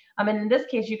tropics. And in this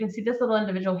case, you can see this little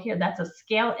individual here. That's a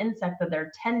scale insect that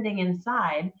they're tending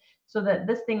inside so that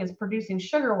this thing is producing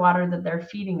sugar water that they're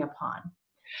feeding upon.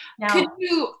 Now, can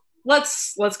you,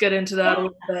 let's get into that a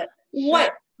little bit. Sure.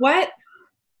 What?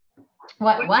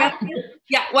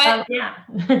 Yeah, what?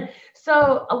 Yeah.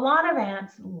 So a lot of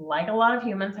ants, like a lot of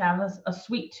humans, have a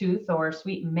sweet tooth or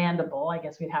sweet mandible, I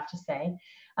guess we'd have to say,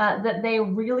 that they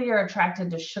really are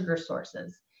attracted to sugar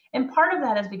sources. And part of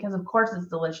that is because, of course, it's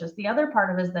delicious. The other part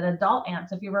of it is that adult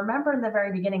ants, if you remember in the very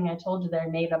beginning, I told you they're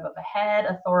made up of a head,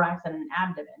 a thorax, and an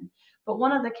abdomen. But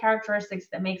one of the characteristics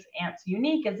that makes ants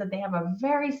unique is that they have a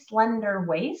very slender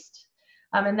waist.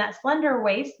 And that slender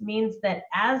waist means that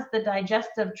as the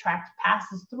digestive tract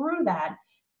passes through that,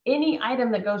 any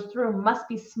item that goes through must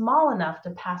be small enough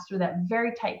to pass through that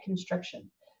very tight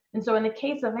constriction. And so in the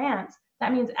case of ants,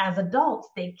 that means as adults,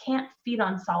 they can't feed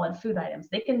on solid food items.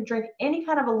 They can drink any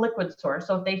kind of a liquid source.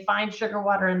 So if they find sugar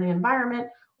water in the environment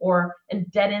or a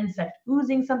dead insect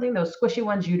oozing something, those squishy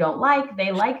ones you don't like,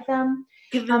 they like them.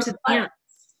 Give them to the ants.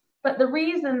 But the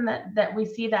reason that we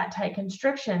see that tight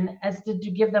constriction is to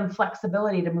give them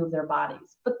flexibility to move their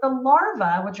bodies. But the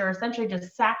larvae, which are essentially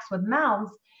just sacs with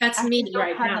mouths. That's me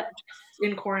right now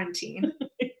in quarantine.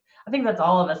 I think that's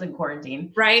all of us in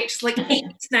quarantine. Right? Just like 8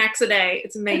 snacks a day.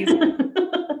 It's amazing.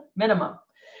 Minimum.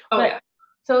 Yeah.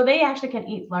 So they actually can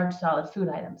eat large solid food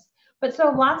items. But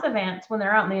so lots of ants, when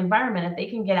they're out in the environment, if they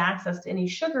can get access to any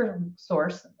sugar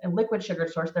source, a liquid sugar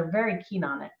source, they're very keen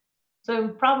on it. So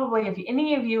probably if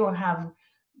any of you have,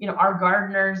 are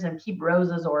gardeners and keep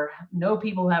roses or know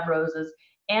people who have roses,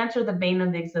 ants are the bane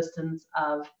of the existence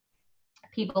of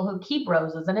people who keep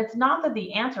roses. And it's not that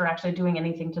the ants are actually doing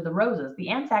anything to the roses. The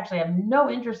ants actually have no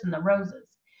interest in the roses.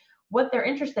 What they're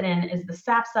interested in is the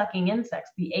sap-sucking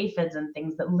insects, the aphids and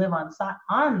things that live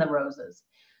on the roses.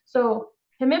 So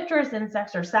hemipterous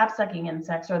insects or sap-sucking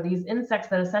insects are these insects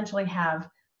that essentially have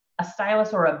a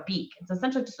stylus or a beak. It's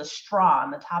essentially just a straw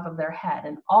on the top of their head.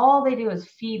 And all they do is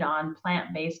feed on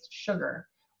plant-based sugar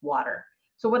water.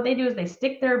 So what they do is they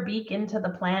stick their beak into the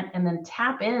plant and then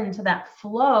tap into that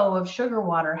flow of sugar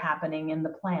water happening in the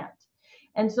plant.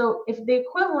 And so if the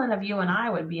equivalent of you and I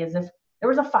would be as if there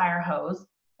was a fire hose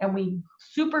and we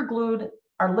super glued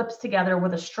our lips together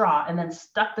with a straw and then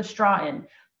stuck the straw in,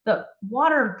 the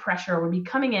water pressure would be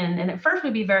coming in. And at first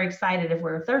we'd be very excited if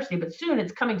we were thirsty, but soon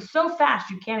it's coming so fast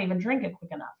you can't even drink it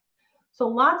quick enough. So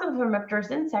lots of hemipterous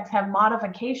insects have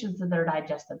modifications to their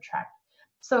digestive tract.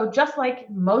 So just like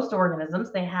most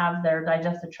organisms, they have their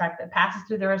digestive tract that passes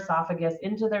through their esophagus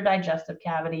into their digestive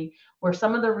cavity, where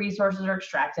some of the resources are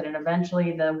extracted and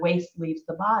eventually the waste leaves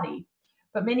the body.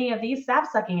 But many of these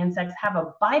sap-sucking insects have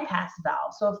a bypass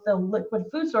valve. So if the liquid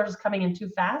food source is coming in too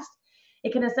fast,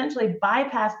 it can essentially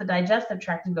bypass the digestive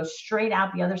tract and go straight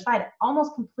out the other side,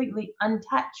 almost completely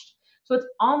untouched. So it's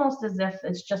almost as if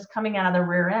it's just coming out of the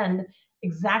rear end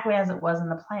exactly as it was in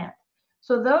the plant.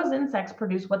 So those insects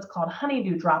produce what's called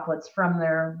honeydew droplets from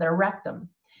their rectum.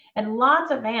 And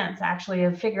lots of ants actually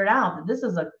have figured out that this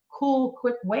is a cool,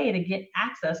 quick way to get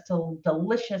access to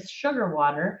delicious sugar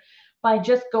water by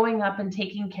just going up and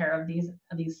taking care of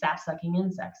these sap-sucking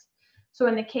insects. So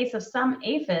in the case of some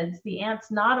aphids, the ants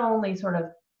not only sort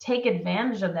of take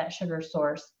advantage of that sugar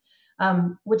source,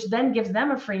 which then gives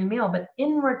them a free meal, but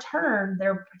in return,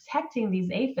 they're protecting these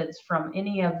aphids from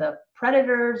any of the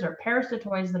predators or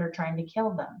parasitoids that are trying to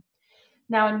kill them.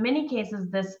 Now, in many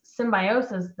cases, this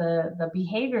symbiosis, the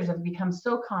behaviors have become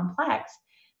so complex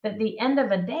that at the end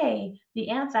of a day, the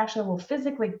ants actually will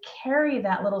physically carry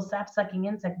that little sap-sucking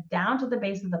insect down to the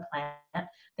base of the plant.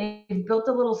 They've built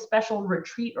a little special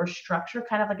retreat or structure,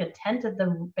 kind of like a tent at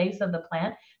the base of the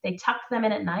plant. They tuck them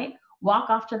in at night, walk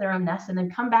off to their own nest, and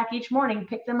then come back each morning,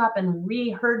 pick them up, and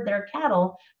re-herd their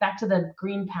cattle back to the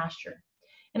green pasture.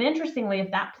 And interestingly,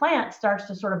 if that plant starts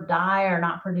to sort of die or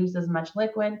not produce as much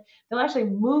liquid, they'll actually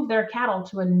move their cattle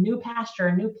to a new pasture,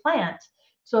 a new plant,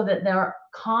 so that they're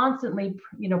constantly,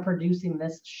 producing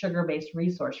this sugar-based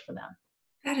resource for them.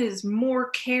 That is more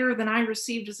care than I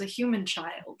received as a human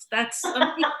child. That's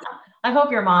amazing. I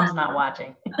hope your mom's not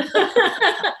watching.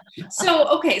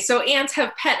 So ants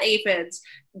have pet aphids.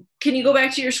 Can you go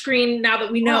back to your screen now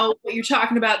that we know what you're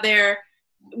talking about there,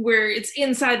 where it's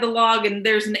inside the log and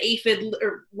there's an aphid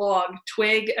or log,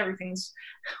 twig, everything's,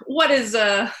 what is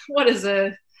a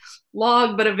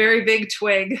log but a very big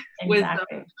twig?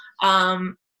 Exactly. With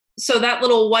them. So that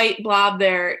little white blob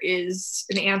there is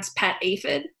an ant's pet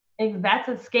aphid? That's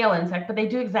a scale insect, but they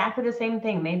do exactly the same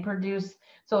thing. They produce,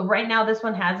 so right now this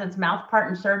one has its mouth part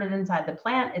inserted inside the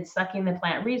plant. It's sucking the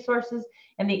plant resources,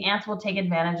 and the ants will take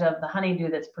advantage of the honeydew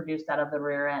that's produced out of the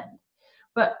rear end.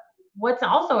 But what's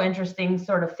also interesting,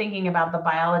 sort of thinking about the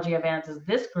biology of ants, is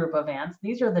this group of ants.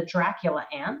 These are the Dracula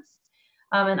ants.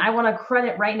 And I want to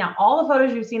credit right now, all the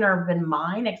photos you've seen have been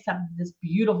mine, except this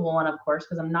beautiful one, of course,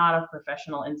 because I'm not a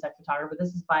professional insect photographer.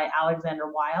 This is by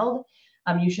Alexander Wild.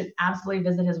 You should absolutely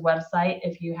visit his website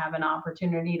if you have an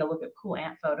opportunity to look at cool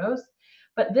ant photos.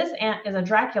 But this ant is a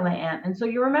Dracula ant. And so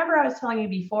you remember I was telling you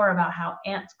before about how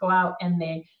ants go out and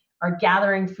they are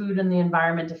gathering food in the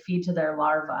environment to feed to their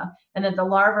larvae, and that the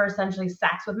larvae are essentially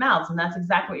sacs with mouths. And that's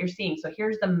exactly what you're seeing. So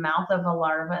here's the mouth of a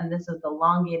larva, and this is the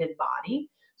elongated body.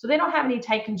 So they don't have any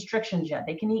tight constrictions yet.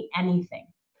 They can eat anything.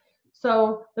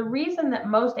 So the reason that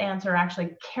most ants are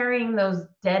actually carrying those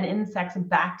dead insects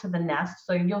back to the nest,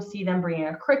 so you'll see them bringing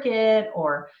a cricket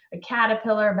or a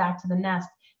caterpillar back to the nest,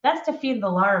 that's to feed the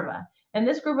larva. And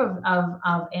this group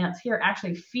of ants here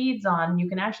actually feeds on, you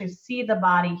can actually see the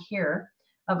body here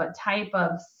of a type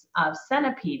of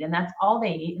centipede, and that's all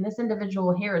they eat. And this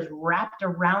individual here is wrapped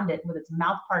around it with its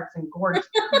mouth parts and gorged.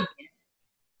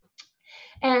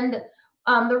 And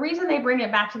the reason they bring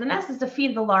it back to the nest is to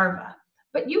feed the larva.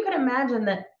 But you can imagine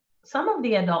that some of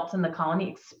the adults in the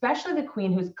colony, especially the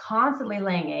queen who's constantly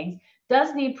laying eggs,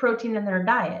 does need protein in their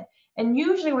diet. And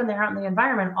usually when they're out in the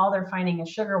environment, all they're finding is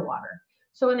sugar water.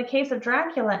 So in the case of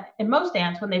Dracula, and most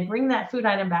ants, when they bring that food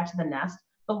item back to the nest,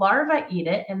 the larvae eat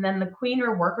it, and then the queen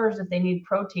or workers, if they need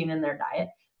protein in their diet,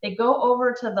 they go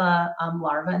over to the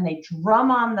larva and they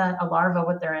drum on the larva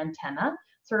with their antenna,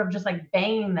 sort of just like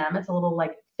banging them. It's a little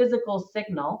like physical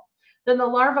signal. Then the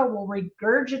larva will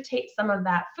regurgitate some of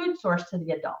that food source to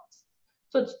the adults.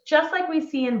 So it's just like we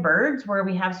see in birds where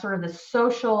we have sort of the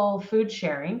social food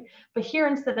sharing, but here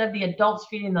instead of the adults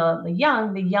feeding the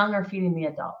young are feeding the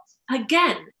adults.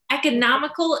 Again,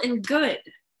 economical and good.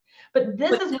 But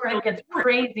this is where it gets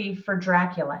crazy for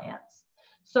Dracula ants.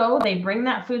 So they bring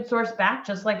that food source back,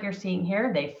 just like you're seeing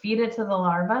here. They feed it to the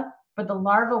larva, but the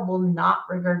larva will not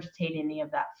regurgitate any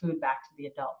of that food back to the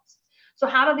adults. So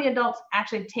how do the adults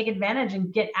actually take advantage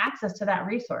and get access to that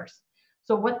resource?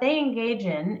 So what they engage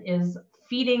in is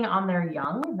feeding on their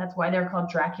young. That's why they're called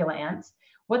Dracula ants.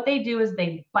 What they do is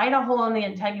they bite a hole in the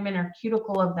integument or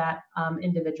cuticle of that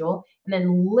individual and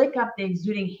then lick up the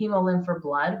exuding hemolymph or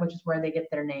blood, which is where they get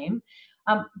their name.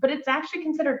 But it's actually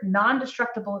considered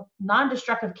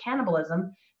non-destructive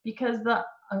cannibalism because the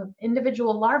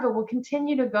individual larva will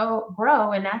continue to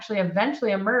grow and actually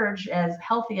eventually emerge as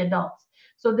healthy adults.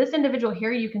 So this individual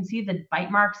here, you can see the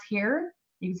bite marks here.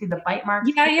 You can see the bite marks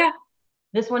here. Yeah.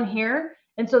 This one here.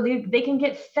 And so they can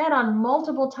get fed on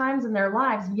multiple times in their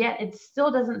lives, yet it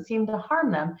still doesn't seem to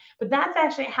harm them. But that's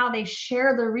actually how they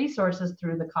share the resources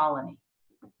through the colony.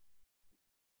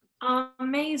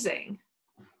 Amazing.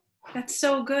 That's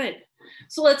so good.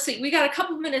 So let's see, we got a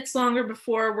couple minutes longer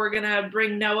before we're gonna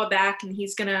bring Noah back and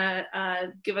he's gonna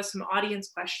give us some audience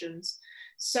questions.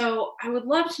 So I would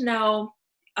love to know,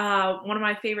 one of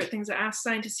my favorite things to ask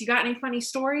scientists, you got any funny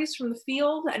stories from the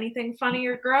field? Anything funny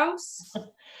or gross?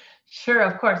 Sure,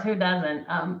 of course, who doesn't?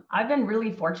 I've been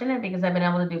really fortunate because I've been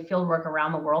able to do field work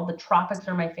around the world. The tropics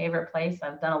are my favorite place.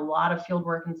 I've done a lot of field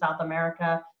work in South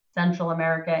America, Central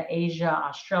America, Asia,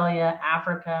 Australia,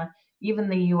 Africa, even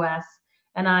the US,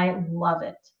 and I love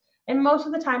it. And most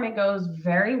of the time it goes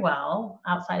very well,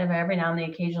 outside of every now and then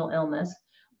the occasional illness.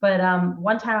 But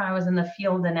one time I was in the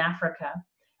field in Africa,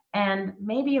 and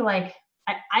maybe like,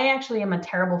 I actually am a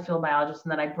terrible field biologist in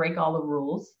that I break all the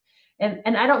rules.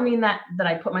 And I don't mean that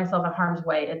I put myself in harm's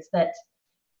way. It's that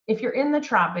if you're in the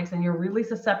tropics and you're really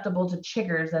susceptible to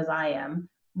chiggers, as I am,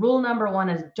 rule number one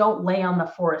is don't lay on the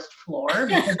forest floor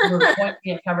because you're going to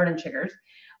get covered in chiggers.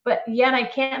 But yet I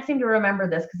can't seem to remember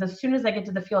this because as soon as I get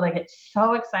to the field, I get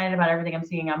so excited about everything I'm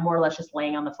seeing. I'm more or less just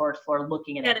laying on the forest floor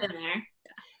looking at it.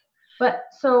 But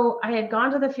so I had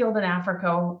gone to the field in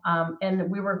Africa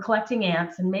and we were collecting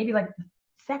ants, and maybe like the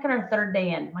second or third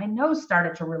day in, my nose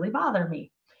started to really bother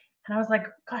me. And I was like,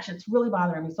 gosh, it's really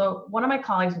bothering me. So one of my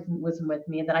colleagues was with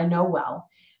me that I know well.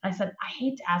 I said, I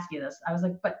hate to ask you this. I was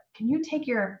like, but can you take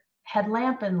your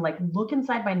headlamp and like look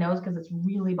inside my nose because it's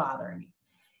really bothering me?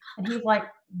 And he's like,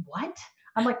 what?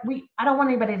 I'm like, I don't want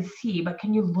anybody to see, but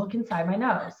can you look inside my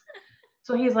nose?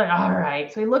 So he's like, all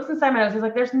right. So he looks inside my nose. He's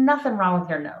like, there's nothing wrong with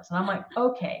your nose. And I'm like,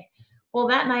 okay. Well,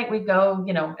 that night we go,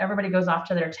 everybody goes off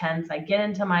to their tents. I get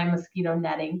into my mosquito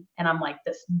netting and I'm like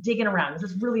this digging around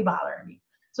because it's really bothering me.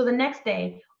 So the next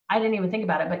day, I didn't even think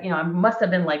about it, but I must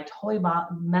have been like totally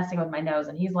messing with my nose.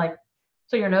 And he's like,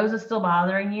 so your nose is still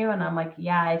bothering you? And I'm like,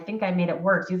 yeah, I think I made it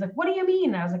worse. He's like, what do you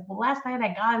mean? And I was like, well, last night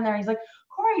I got in there. He's like,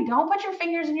 Corrie, don't put your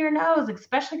fingers in your nose,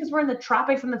 especially because we're in the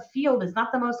tropics in the field. It's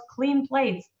not the most clean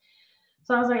place.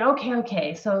 So I was like,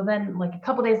 okay. So then like a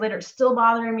couple days later, it's still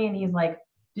bothering me. And he's like,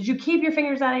 did you keep your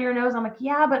fingers out of your nose? I'm like,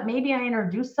 yeah, but maybe I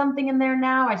introduced something in there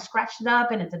now. I scratched it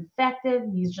up and it's infected.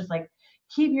 And he's just like,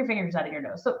 keep your fingers out of your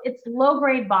nose. So it's low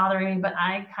grade bothering me, but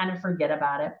I kind of forget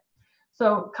about it.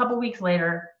 So a couple weeks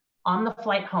later, on the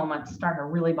flight home, it's starting to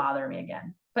really bother me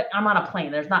again. But I'm on a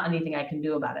plane. There's not anything I can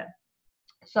do about it.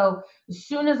 So as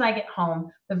soon as I get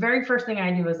home, the very first thing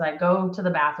I do is I go to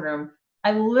the bathroom.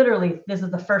 I literally, this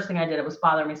is the first thing I did. It was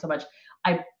bothering me so much.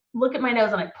 I look at my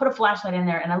nose and I put a flashlight in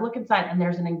there and I look inside and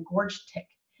there's an engorged tick.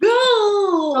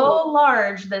 So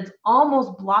large that it's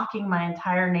almost blocking my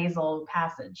entire nasal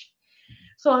passage.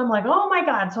 So I'm like, oh my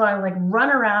God. So I like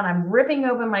run around, I'm ripping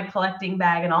open my collecting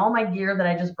bag and all my gear that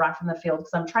I just brought from the field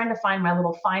because I'm trying to find my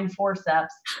little fine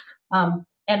forceps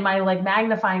and my like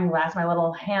magnifying glass, my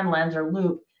little hand lens or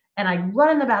loop. And I run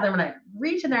in the bathroom and I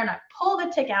reach in there and I pull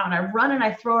the tick out and I run and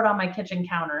I throw it on my kitchen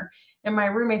counter. And my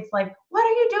roommate's like, what are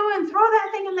you doing? Throw that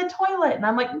thing in the toilet. And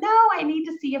I'm like, no, I need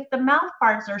to see if the mouth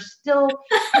parts are still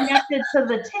connected to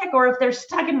the tick or if they're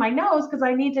stuck in my nose because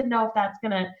I need to know if that's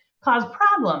going to cause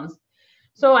problems.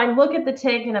 So I look at the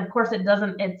tick and of course it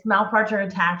doesn't, its mouth parts are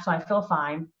attached, so I feel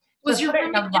fine. So was your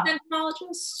roommate an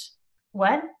entomologist?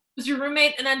 What? Was your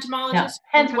roommate an entomologist?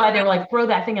 Yeah. Hence why they were like, throw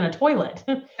that thing in a toilet.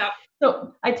 Yeah.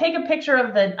 So I take a picture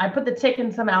of I put the tick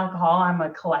in some alcohol. I'm a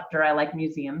collector. I like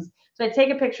museums. So I take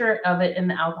a picture of it in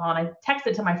the alcohol and I text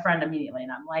it to my friend immediately.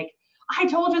 And I'm like, I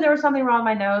told you there was something wrong with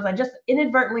my nose. I just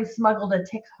inadvertently smuggled a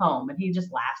tick home. And he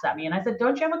just laughs at me. And I said,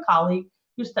 don't you have a colleague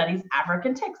who studies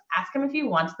African ticks? Ask him if he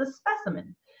wants the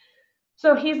specimen.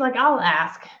 So he's like, I'll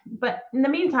ask. But in the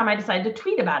meantime, I decided to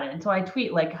tweet about it. And so I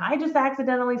tweet like, I just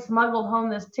accidentally smuggled home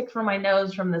this tick from my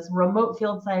nose from this remote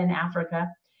field site in Africa.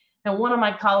 And one of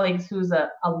my colleagues who's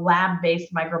a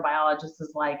lab-based microbiologist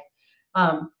is like,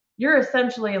 you're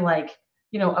essentially like,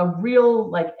 a real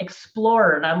like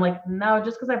explorer. And I'm like, no,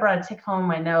 just because I brought a tick home in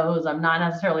my nose, I'm not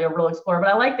necessarily a real explorer, but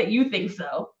I like that you think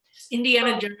so.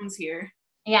 Indiana Jones here.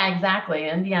 Yeah, exactly.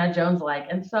 Indiana Jones like.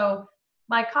 And so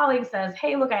my colleague says,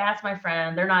 hey, look, I asked my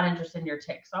friend, they're not interested in your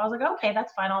tick. So I was like, okay,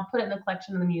 that's fine. I'll put it in the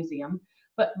collection in the museum.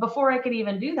 But before I could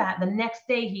even do that, the next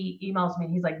day he emails me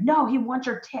and he's like, no, he wants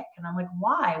your tick. And I'm like,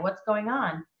 why? What's going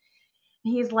on?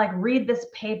 He's like, read this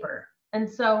paper. And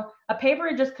so a paper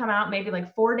had just come out maybe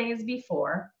like 4 days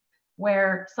before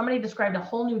where somebody described a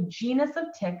whole new genus of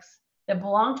ticks that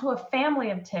belong to a family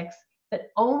of ticks that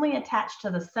only attach to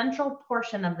the central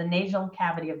portion of the nasal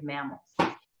cavity of mammals.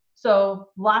 So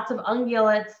lots of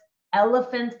ungulates,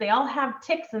 elephants, they all have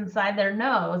ticks inside their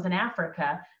nose in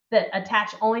Africa that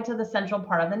attach only to the central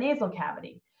part of the nasal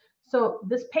cavity. So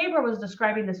this paper was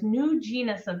describing this new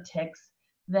genus of ticks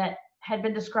that had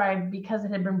been described because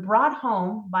it had been brought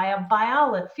home by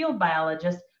a field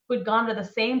biologist who had gone to the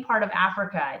same part of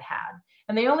Africa I'd had.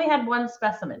 And they only had one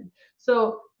specimen.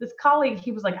 So this colleague,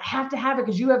 he was like, I have to have it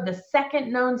because you have the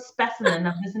second known specimen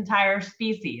of this entire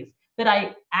species that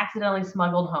I accidentally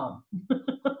smuggled home.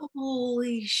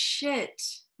 Holy shit.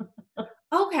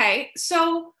 Okay,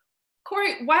 so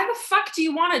Corrie, why the fuck do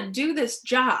you want to do this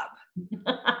job?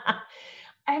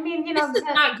 I mean, this is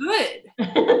not good.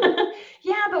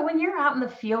 Yeah, but when you're out in the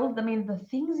field, I mean, the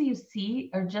things you see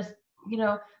are just,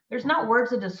 there's not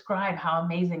words to describe how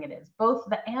amazing it is. Both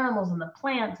the animals and the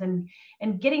plants and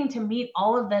getting to meet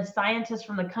all of the scientists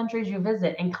from the countries you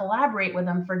visit and collaborate with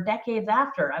them for decades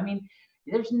after. I mean,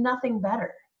 there's nothing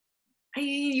better.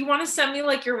 You want to send me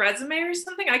like your resume or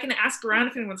something? I can ask around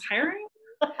if anyone's hiring.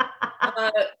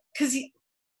 Because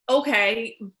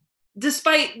okay,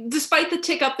 despite the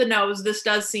tick up the nose, this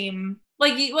does seem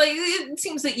like it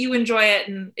seems that you enjoy it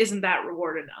and isn't that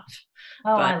reward enough.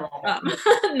 Oh, but, I love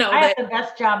it. No, I have the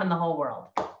best job in the whole world.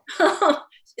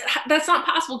 That's not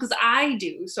possible because I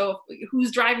do. So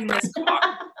who's driving this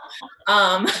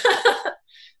car?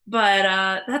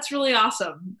 But that's really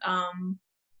awesome.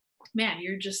 Man,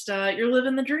 you're just you're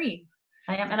living the dream.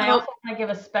 I am, and I also want to give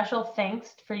a special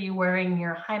thanks for you wearing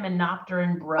your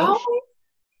Hymenopteran brooch. Oh,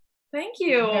 thank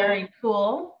you. Very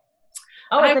cool.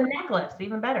 Oh, it's a necklace,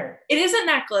 even better. It is a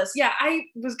necklace. Yeah, I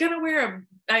was gonna wear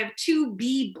I have 2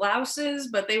 bead blouses,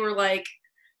 but they were like,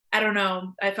 I don't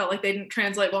know. I felt like they didn't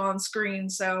translate well on screen,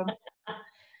 so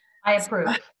I approve.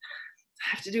 I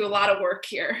have to do a lot of work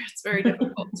here. It's very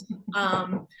difficult.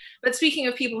 But speaking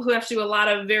of people who have to do a lot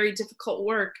of very difficult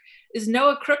work, is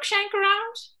Noah Cruikshank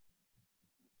around?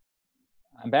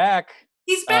 I'm back.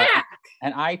 He's back.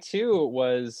 And I too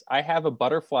I have a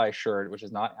butterfly shirt, which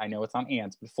is not, I know it's not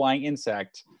ants, but flying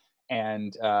insect.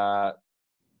 And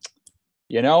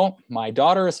you know, my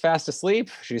daughter is fast asleep.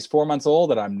 She's 4 months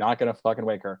old, and I'm not gonna fucking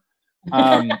wake her.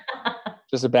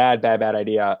 Just a bad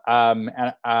idea.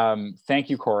 And thank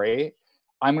you, Corrie.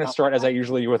 I'm gonna start as I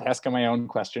usually do with asking my own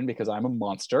question because I'm a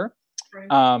monster.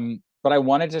 But I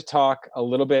wanted to talk a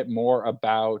little bit more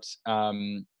about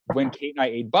when Kate and I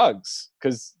ate bugs,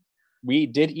 because we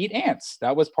did eat ants.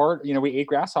 That was part, you know, we ate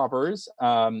grasshoppers,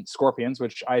 scorpions,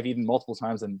 which I've eaten multiple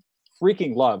times and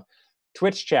freaking love.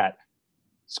 Twitch chat,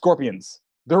 scorpions,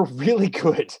 they're really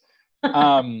good.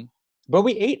 But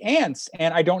we ate ants,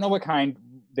 and I don't know what kind.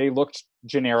 They looked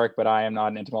generic, but I am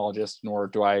not an entomologist, nor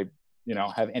do I, you know,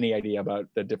 have any idea about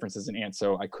the differences in ants.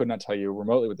 So I could not tell you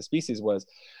remotely what the species was.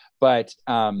 But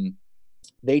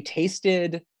they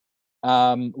tasted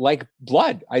like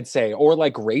blood, I'd say, or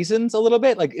like raisins a little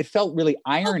bit. Like it felt really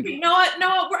irony. Okay, you know what?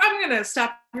 No, I'm gonna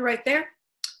stop you right there.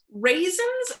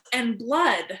 Raisins and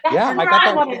blood. Yeah, I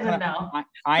got that kind of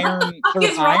iron sort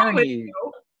of irony.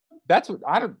 That's what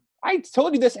I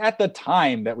told you this at the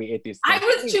time that we ate these things.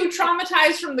 I was too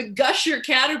traumatized from the gusher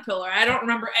caterpillar. I don't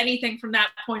remember anything from that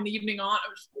point in the evening on.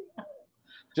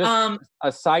 Just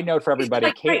a side note for everybody,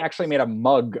 Kate actually made a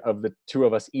mug of the two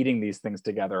of us eating these things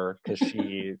together because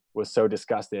she was so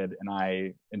disgusted, and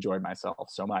I enjoyed myself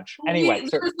so much. Anyway,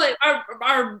 was like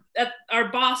our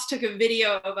boss took a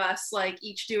video of us like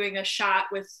each doing a shot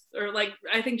with, or like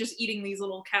I think just eating these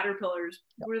little caterpillars.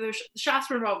 Where the shots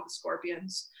were involved with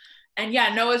scorpions. And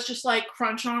yeah, Noah's just like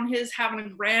crunch on his, having a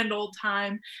grand old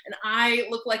time. And I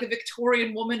look like a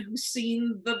Victorian woman who's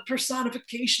seen the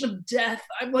personification of death.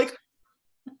 I'm like,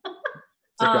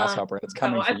 it's a grasshopper. It's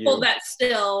coming for you. I pulled that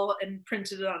still and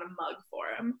printed it on a mug for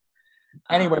him.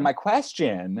 Anyway, my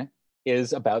question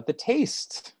is about the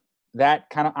taste. That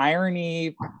kind of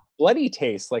irony, bloody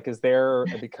taste. Like, is there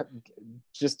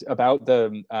just about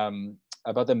the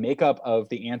makeup of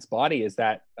the ant's body? Is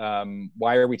that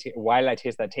why did I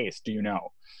taste that taste? Do you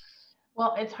know?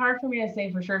 Well, it's hard for me to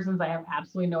say for sure since I have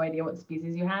absolutely no idea what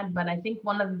species you had. But I think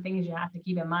one of the things you have to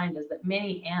keep in mind is that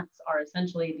many ants are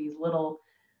essentially these little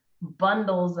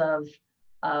bundles of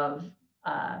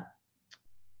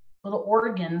little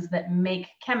organs that make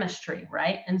chemistry,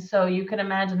 right? And so you can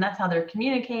imagine that's how they're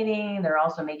communicating. They're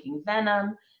also making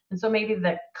venom. And so maybe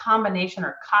the combination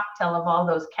or cocktail of all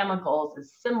those chemicals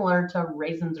is similar to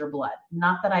raisins or blood.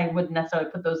 Not that I would necessarily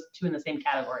put those two in the same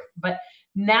category, but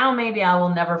now maybe I will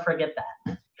never forget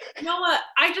that. You know what?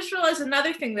 I just realized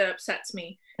another thing that upsets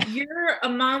me. You're a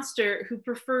monster who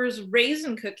prefers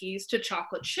raisin cookies to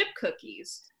chocolate chip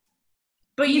cookies.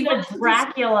 But he's a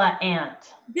Dracula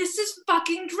ant. This is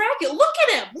fucking Dracula. Look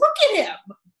at him. Look at him.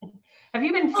 Have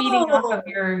you been feeding off of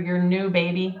your new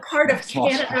baby? What part of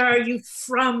Canada are you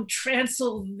from?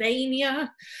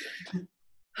 Transylvania?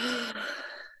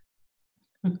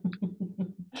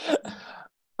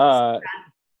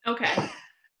 Okay.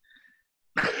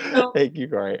 Thank you,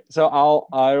 Corrie. So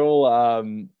I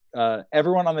will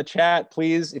everyone on the chat,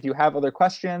 please, if you have other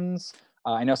questions,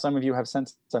 I know some of you have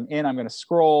sent some in. I'm going to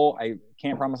scroll. I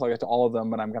can't promise I'll get to all of them,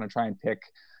 but I'm going to try and pick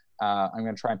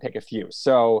a few.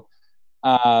 So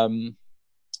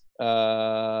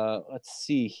let's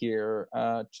see here.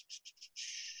 I'm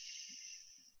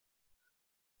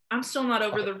still not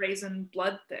over the raisin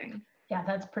blood thing. Yeah,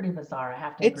 that's pretty bizarre. I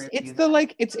have to agree with you.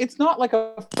 It's not like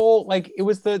a full, like, it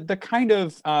was the kind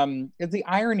of it's the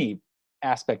irony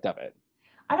aspect of it.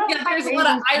 There's a lot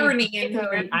of irony in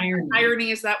here.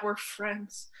 Irony is that we're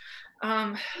friends.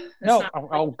 No,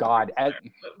 oh God.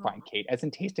 Fine, Kate. As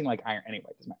in tasting like iron. Anyway,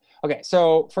 doesn't matter. Okay,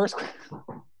 so first,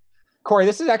 Corrie,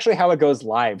 this is actually how it goes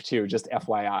live too, just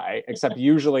FYI, except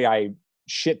usually I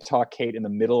shit talk Kate in the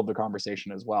middle of the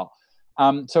conversation as well.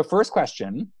 So first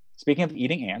question, speaking of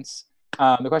eating ants,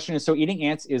 the question is, so eating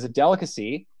ants is a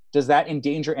delicacy. Does that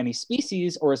endanger any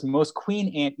species, or is most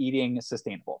queen ant eating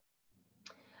sustainable?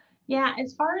 Yeah,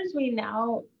 as far as we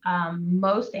know,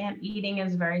 most ant eating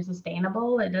is very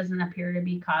sustainable. It doesn't appear to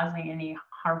be causing any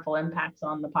harmful impacts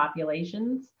on the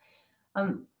populations,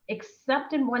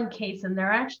 except in one case, and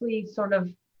they're actually sort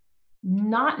of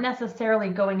not necessarily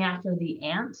going after the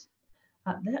ant.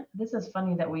 This is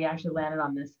funny that we actually landed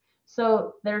on this.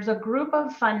 So there's a group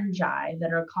of fungi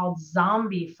that are called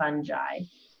zombie fungi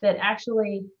that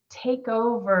actually take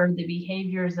over the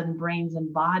behaviors and brains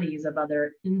and bodies of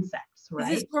other insects,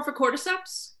 right? Is this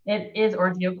Orthocordyceps? It is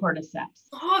Orthocordyceps.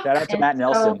 Oh, shout out to Matt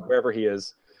Nelson, wherever he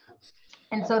is.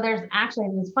 And so there's actually,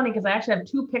 and it's funny because I actually have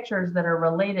two pictures that are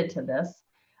related to this.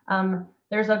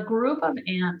 There's a group of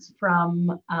ants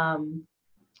from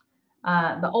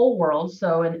the old world,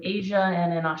 so in Asia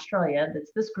and in Australia,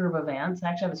 that's this group of ants. I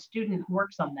actually have a student who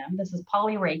works on them. This is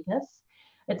Polyrhacus.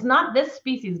 It's not this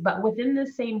species, but within the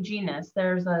same genus,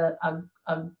 there's a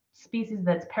species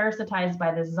that's parasitized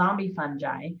by this zombie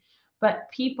fungi. But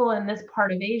people in this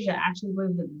part of Asia actually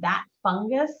believe that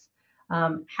fungus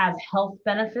has health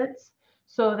benefits.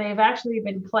 So they've actually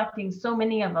been collecting so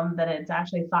many of them that it's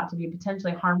actually thought to be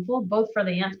potentially harmful, both for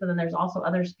the ants, but then there's also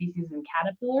other species in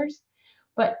caterpillars.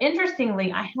 But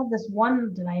interestingly, I had this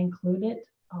one, did I include it?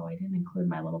 Oh, I didn't include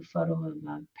my little photo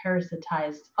of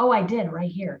parasitized. Oh, I did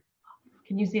right here.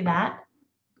 Can you see that?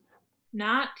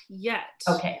 Not yet.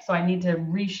 Okay, so I need to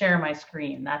reshare my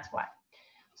screen. That's why.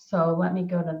 So let me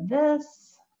go to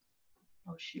this.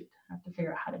 Oh shoot, I have to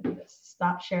figure out how to do this.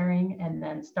 Stop sharing and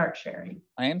then start sharing.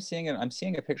 I am seeing it. I'm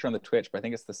seeing a picture on the Twitch, but I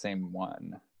think it's the same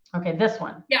one. Okay, this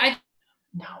one. Yeah,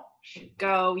 no. Shoot.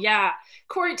 Go. Yeah.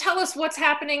 Corey, tell us what's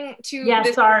happening to Yeah,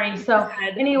 this sorry. So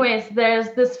head. anyways,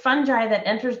 there's this fungi that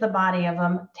enters the body of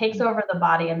them, takes over the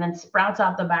body, and then sprouts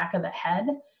out the back of the head.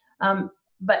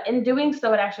 But in doing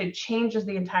so, it actually changes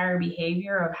the entire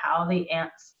behavior of how the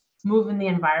ants move in the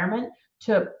environment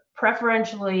to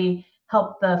preferentially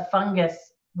help the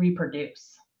fungus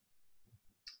reproduce.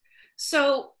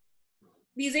 So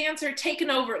these ants are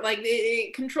taken over, like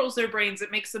it controls their brains.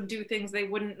 It makes them do things they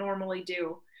wouldn't normally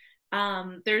do.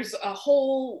 There's a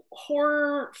whole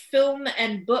horror film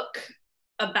and book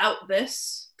about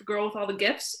this, The Girl with All the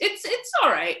Gifts. It's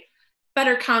all right.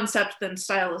 Better concept than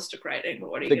stylistic writing.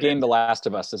 But what are you the game The Last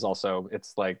of Us is also,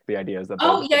 it's like the idea is that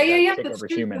take over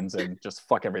humans and just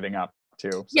fuck everything up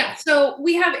too. So. Yeah, so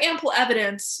we have ample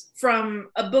evidence from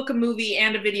a book, a movie,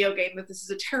 and a video game that this is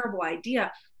a terrible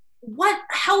idea. What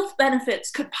health benefits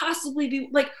could possibly be,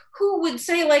 like, who would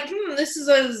say, like, this is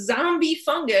a zombie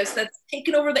fungus that's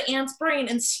taken over the ant's brain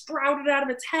and sprouted out of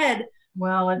its head?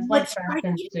 Well, it's like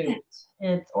Baskin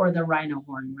soup. Or the rhino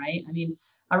horn, right? I mean,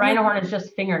 a rhino horn is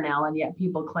just fingernail, and yet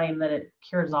people claim that it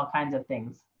cures all kinds of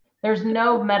things. There's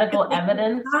no medical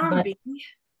evidence.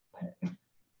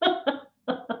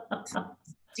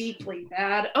 Deeply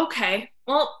bad. Okay,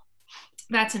 well,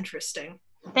 that's interesting.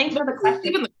 Thanks for the question.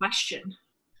 Even the question.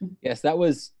 Yes, that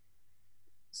was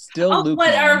still Luke.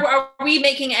 But are we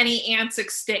making any ants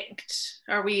extinct?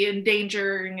 Are we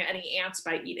endangering any ants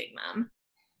by eating them?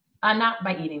 Not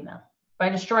by eating them, by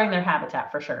destroying their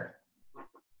habitat for sure.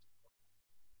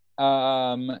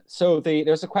 So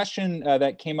there's a question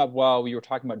that came up while we were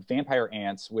talking about vampire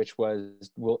ants, which was,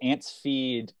 will ants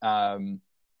feed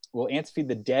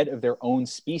the dead of their own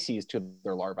species to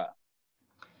their larvae?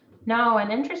 No,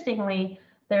 and interestingly,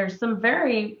 there's some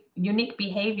very unique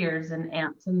behaviors in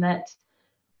ants in that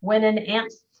when an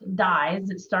ant dies,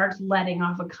 it starts letting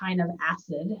off a kind of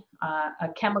acid, a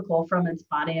chemical from its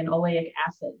body, an oleic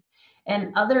acid.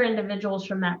 And other individuals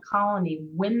from that colony,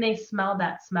 when they smell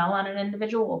that smell on an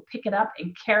individual, will pick it up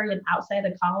and carry it outside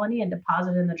the colony and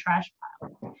deposit it in the trash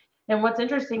pile. And what's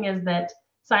interesting is that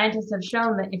scientists have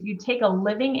shown that if you take a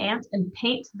living ant and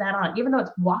paint that on, even though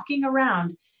it's walking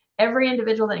around, every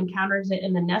individual that encounters it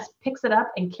in the nest picks it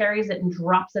up and carries it and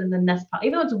drops it in the nest pile.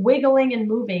 Even though it's wiggling and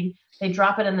moving, they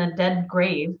drop it in the dead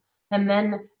grave. And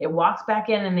then it walks back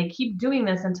in, and they keep doing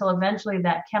this until eventually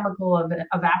that chemical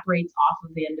evaporates off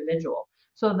of the individual.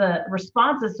 So the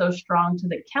response is so strong to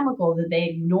the chemical that they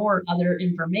ignore other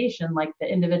information, like the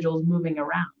individuals moving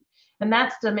around. And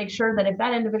that's to make sure that if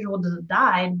that individual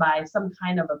died by some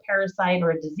kind of a parasite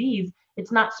or a disease,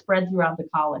 it's not spread throughout the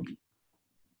colony.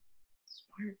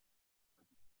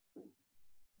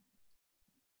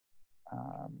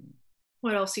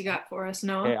 What else you got for us,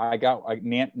 Noah?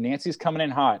 Hey, Nancy's coming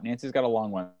in hot. Nancy's got a long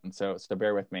one, so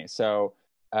bear with me. So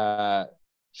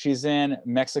she's in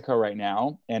Mexico right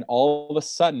now, and all of a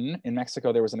sudden in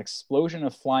Mexico there was an explosion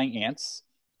of flying ants.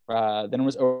 Then it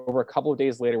was over a couple of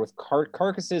days later with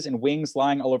carcasses and wings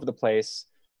lying all over the place.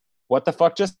 What the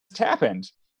fuck just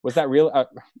happened? Was that real?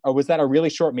 Was that a really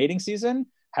short mating season?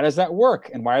 How does that work?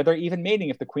 And why are they even mating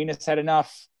if the queen has had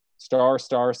enough? Star,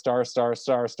 star, star, star,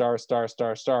 star, star, star,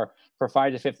 star, star for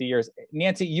 5 to 50 years.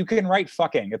 Nancy, you can write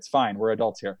fucking. It's fine. We're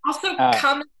adults here. Also,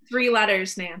 come 3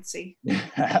 letters, Nancy.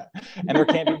 And there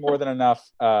can't be more than enough,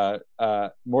 more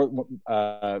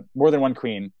than one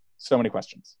queen. So many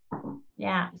questions.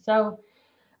 Yeah. So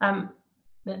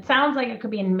it sounds like it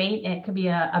could be a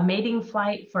mating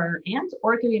flight for ants,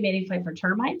 or it could be a mating flight for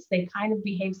termites. They kind of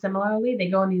behave similarly.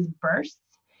 They go in these bursts.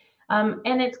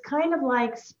 And it's kind of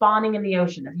like spawning in the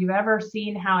ocean. If you've ever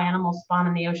seen how animals spawn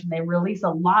in the ocean, they release a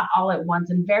lot all at once,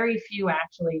 and very few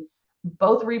actually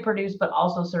both reproduce but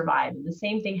also survive. And the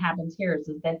same thing happens here, is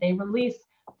that they release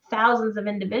thousands of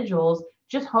individuals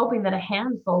just hoping that a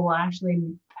handful will actually,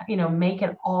 make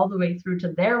it all the way through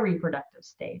to their reproductive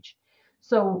stage.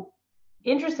 So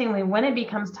interestingly, when it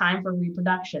becomes time for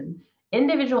reproduction,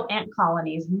 individual ant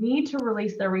colonies need to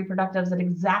release their reproductives at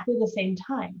exactly the same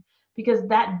time, because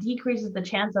that decreases the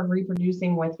chance of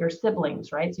reproducing with your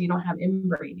siblings, right? So you don't have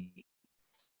inbreeding.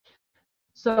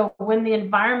 So when the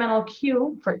environmental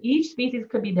cue for each species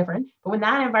could be different, but when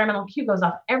that environmental cue goes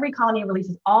off, every colony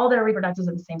releases all their reproductives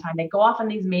at the same time. They go off in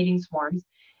these mating swarms.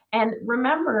 And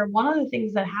remember, one of the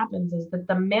things that happens is that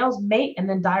the males mate and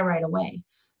then die right away.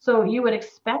 So you would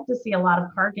expect to see a lot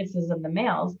of carcasses of the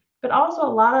males, but also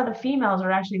a lot of the females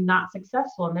are actually not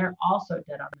successful and they're also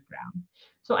dead on the ground.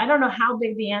 So I don't know how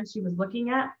big the ants she was looking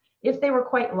at. If they were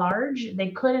quite large,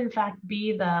 they could in fact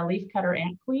be the leafcutter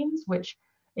ant queens, which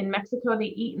in Mexico they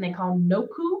eat and they call them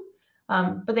noku,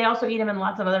 but they also eat them in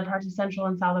lots of other parts of Central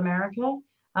and South America.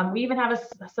 We even have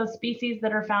some species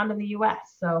that are found in the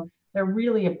US. So they're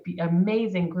really an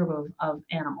amazing group of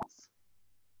animals.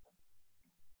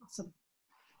 Awesome.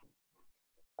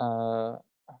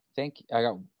 Thank you. I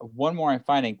got one more I'm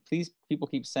finding. Please, people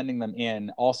keep sending them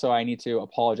in. Also, I need to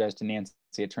apologize to Nancy.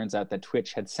 It turns out that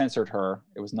Twitch had censored her.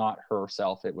 It was not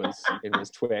herself. It was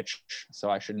Twitch. So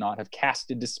I should not have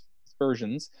casted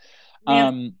dispersions.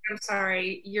 Nancy, I'm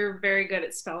sorry. You're very good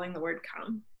at spelling the word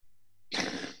come.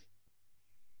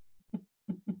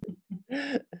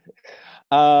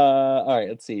 All right,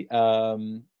 let's see.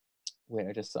 Wait,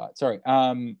 I just saw it. Sorry.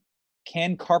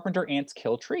 Can carpenter ants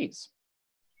kill trees?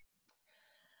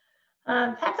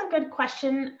 That's a good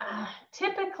question.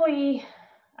 Typically,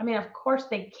 I mean, of course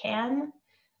they can.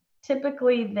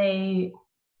 Typically, they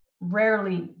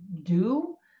rarely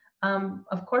do.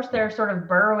 Of course, they're sort of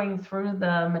burrowing through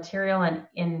the material and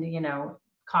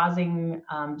causing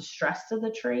stress to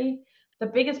the tree. The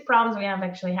biggest problems we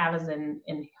actually have is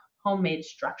in homemade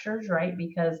structures, right?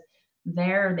 Because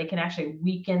there they can actually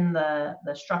weaken the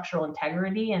structural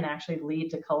integrity and actually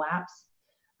lead to collapse.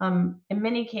 In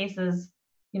many cases,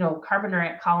 carpenter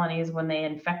ant colonies, when they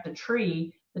infect a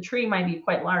tree, the tree might be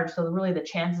quite large, so really the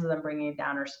chances of them bringing it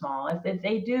down are small. If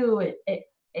they do,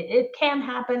 it can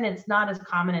happen. It's not as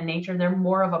common in nature. They're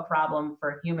more of a problem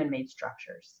for human-made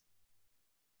structures.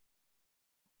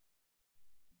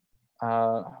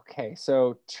 Okay,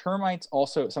 so termites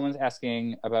also, someone's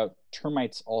asking about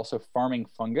termites also farming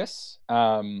fungus.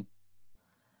 And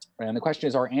the question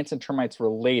is, are ants and termites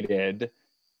related?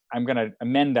 I'm going to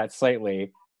amend that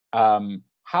slightly.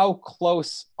 How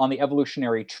close on the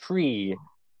evolutionary tree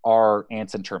are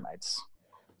ants and termites?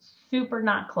 Super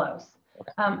not close.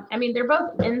 Okay. I mean, they're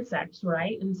both insects,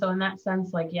 right? And so in that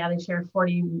sense, like, yeah, they share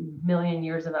 40 million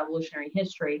years of evolutionary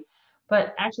history.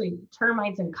 But actually,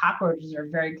 termites and cockroaches are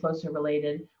very closely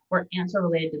related, where ants are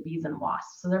related to bees and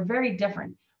wasps. So they're very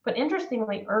different. But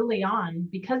interestingly, early on,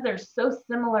 because they're so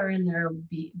similar in their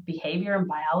behavior and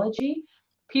biology,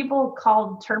 people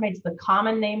called termites, the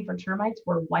common name for termites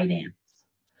were white ants,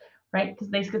 right? Because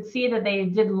they could see that they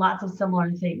did lots of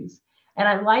similar things. And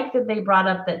I like that they brought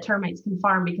up that termites can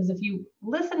farm, because if you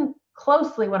listen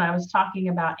closely when I was talking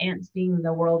about ants being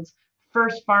the world's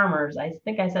first farmers, I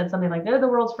think I said something like they're the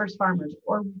world's first farmers,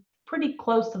 or pretty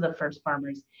close to the first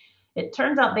farmers. It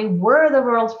turns out they were the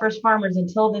world's first farmers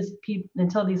until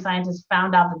these scientists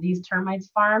found out that these termites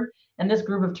farm, and this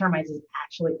group of termites is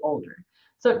actually older.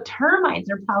 So termites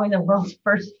are probably the world's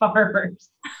first farmers.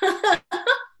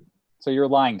 So you're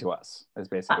lying to us, is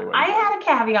basically what I had a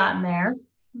caveat in there.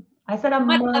 I said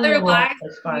what other lies are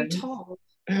you farmers. told?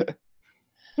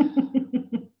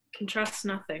 Can trust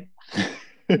nothing.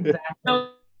 Exactly.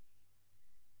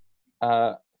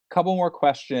 Couple more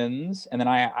questions, and then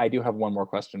I do have one more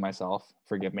question myself.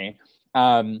 Forgive me.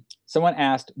 Someone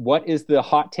asked, "What is the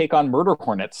hot take on murder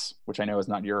hornets?" Which I know is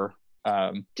not your.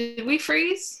 Did we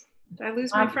freeze? Did I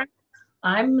lose my friend?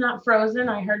 I'm not frozen.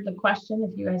 I heard the question.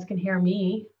 If you guys can hear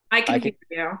me, I can hear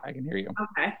you. I can hear you.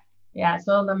 Okay. Yeah.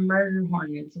 So the murder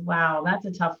hornets. Wow, that's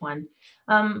a tough one.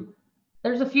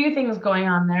 There's a few things going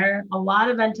on there. A lot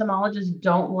of entomologists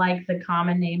don't like the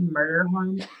common name murder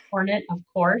hornet, of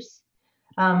course.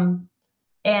 And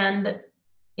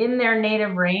in their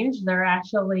native range, they're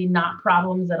actually not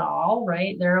problems at all,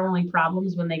 right? They're only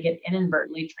problems when they get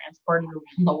inadvertently transported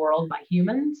around the world by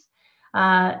humans.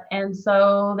 And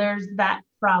so there's that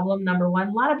problem, number one.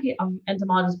 A lot of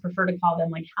entomologists prefer to call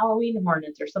them like Halloween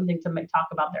hornets or something to talk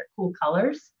about their cool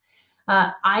colors.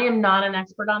 I am not an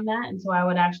expert on that, and so I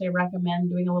would actually recommend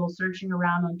doing a little searching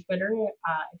around on Twitter.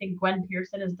 I think Gwen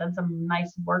Pearson has done some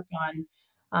nice work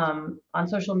on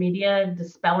social media,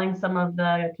 dispelling some of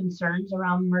the concerns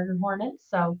around murder hornets.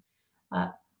 So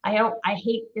I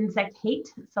hate insect hate,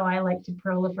 so I like to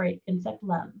proliferate insect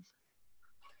love.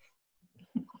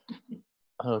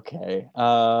 Okay.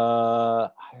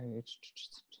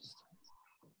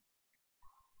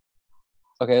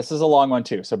 Okay, this is a long one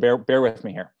too, so bear with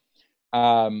me here.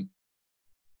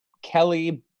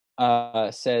 Kelly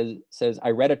says, I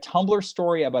read a Tumblr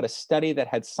story about a study that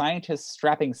had scientists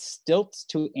strapping stilts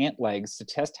to ant legs to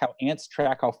test how ants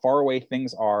track how far away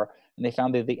things are, and they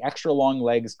found that the extra long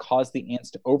legs caused the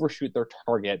ants to overshoot their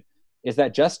target. Is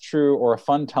that just true, or a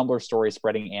fun Tumblr story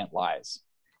spreading ant lies?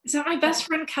 Is that my best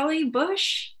friend Kelly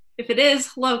Bush? If it is,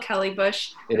 hello, Kelly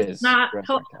Bush. It if is. Not.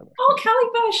 Oh, Kelly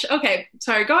Bush. Okay,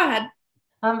 sorry. Go ahead.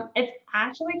 It's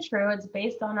actually true. It's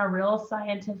based on a real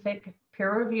scientific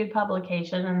peer-reviewed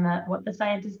publication, and that what the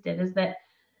scientists did is that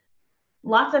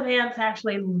lots of ants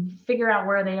actually figure out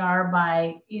where they are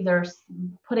by either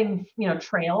putting,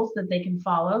 trails that they can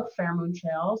follow, pheromone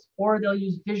trails, or they'll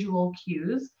use visual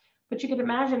cues. But you can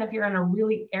imagine if you're in a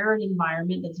really arid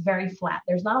environment that's very flat,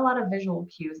 there's not a lot of visual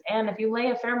cues. And if you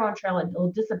lay a pheromone trail,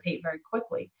 it'll dissipate very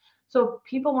quickly. So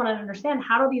people want to understand,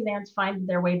 how do these ants find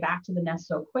their way back to the nest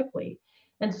so quickly?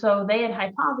 And so they had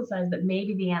hypothesized that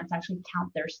maybe the ants actually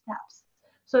count their steps.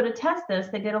 So to test this,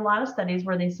 they did a lot of studies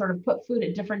where they sort of put food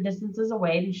at different distances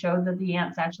away and showed that the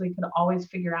ants actually could always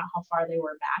figure out how far they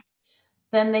were back.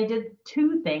 Then they did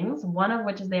two things, one of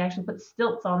which is they actually put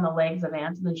stilts on the legs of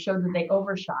ants and then showed that they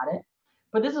overshot it.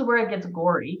 But this is where it gets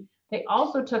gory. They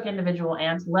also took individual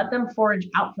ants, let them forage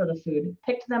out for the food,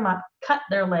 picked them up, cut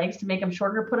their legs to make them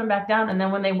shorter, put them back down, and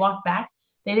then when they walked back,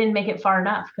 they didn't make it far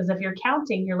enough, because if you're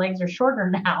counting, your legs are shorter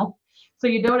now, so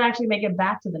you don't actually make it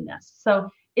back to the nest. So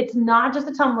it's not just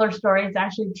a Tumblr story, it's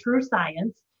actually true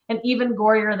science, and even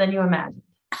gorier than you imagined.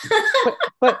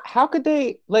 but how could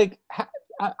they,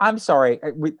 I'm sorry,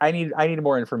 I need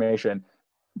more information.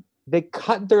 They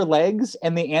cut their legs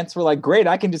and the ants were like, great,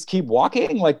 I can just keep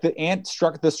walking? Like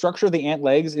the structure of the ant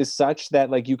legs is such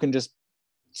that like you can just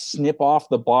snip off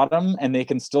the bottom and they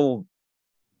can still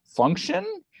function?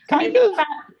 Kind of.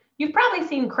 You've probably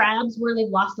seen crabs where they've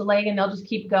lost a leg and they'll just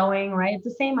keep going, right? It's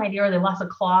the same idea, or they lost a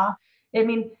claw. I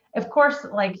mean, of course,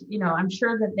 I'm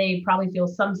sure that they probably feel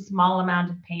some small amount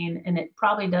of pain, and it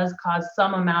probably does cause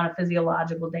some amount of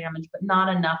physiological damage, but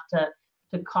not enough to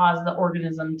cause the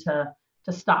organism to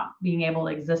stop being able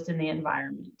to exist in the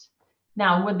environment.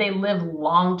 Now, would they live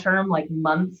long-term, like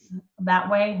months that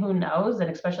way? Who knows? And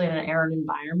especially in an arid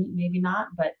environment, maybe not,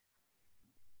 but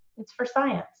it's for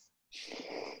science.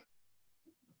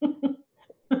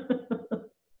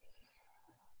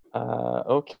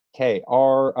 Okay.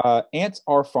 Ants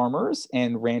are farmers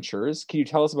and ranchers. Can you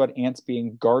tell us about ants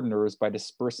being gardeners by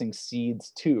dispersing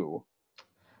seeds too?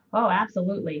 Oh,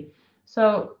 absolutely.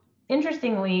 So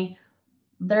interestingly,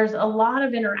 there's a lot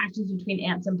of interactions between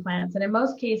ants and plants. And in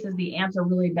most cases, the ants are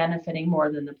really benefiting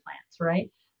more than the plants, right?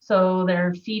 So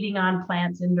they're feeding on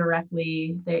plants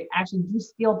indirectly. They actually do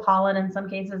steal pollen in some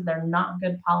cases. They're not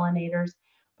good pollinators.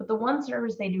 But the one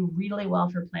service they do really well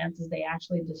for plants is they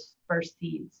actually disperse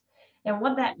seeds. And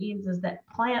what that means is that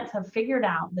plants have figured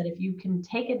out that if you can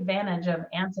take advantage of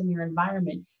ants in your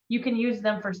environment, you can use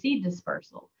them for seed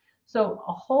dispersal. So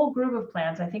a whole group of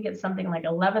plants, I think it's something like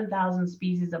 11,000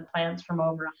 species of plants from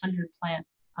over 100 plant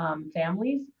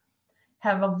families,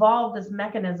 have evolved this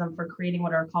mechanism for creating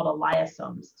what are called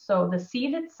lyosomes. So the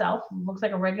seed itself looks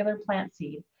like a regular plant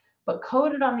seed, but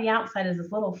coated on the outside is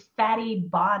this little fatty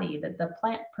body that the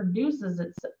plant produces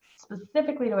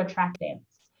specifically to attract ants.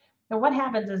 And what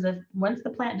happens is, if once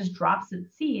the plant just drops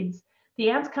its seeds, the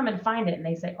ants come and find it and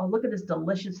they say, oh, look at this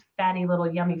delicious, fatty,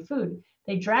 little yummy food.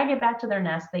 They drag it back to their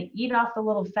nest. They eat off the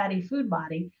little fatty food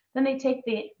body. Then they take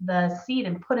the seed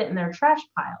and put it in their trash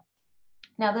pile.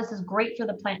 Now, this is great for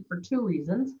the plant for two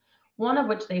reasons. One of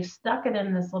which, they've stuck it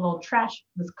in this little trash,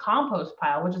 this compost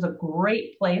pile, which is a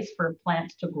great place for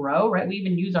plants to grow, right? We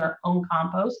even use our own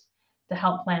compost to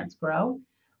help plants grow.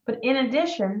 But in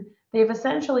addition, they've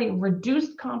essentially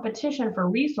reduced competition for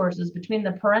resources between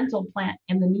the parental plant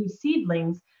and the new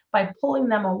seedlings by pulling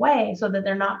them away so that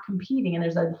they're not competing, and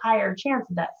there's a higher chance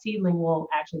that that seedling will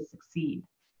actually succeed.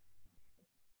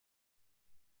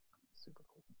 Super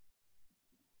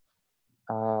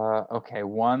cool. Okay,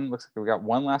 looks like we got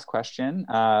one last question.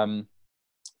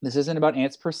 This isn't about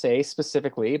ants per se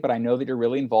specifically, but I know that you're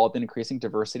really involved in increasing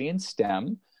diversity in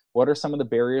STEM. What are some of the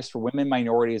barriers for women,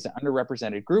 minorities, and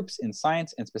underrepresented groups in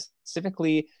science, and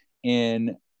specifically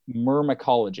in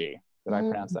myrmecology? Did I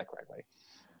pronounce that correctly?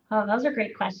 Oh, those are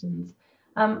great questions.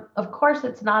 Of course,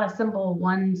 it's not a simple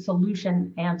one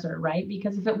solution answer, right?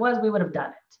 Because if it was, we would have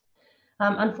done it.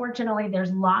 Unfortunately,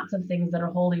 there's lots of things that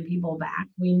are holding people back.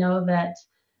 We know that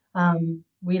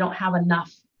we don't have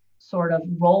enough sort of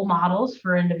role models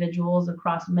for individuals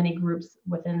across many groups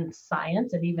within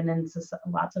science and even in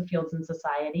lots of fields in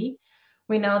society.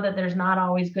 We know that there's not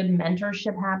always good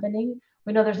mentorship happening.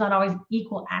 We know there's not always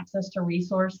equal access to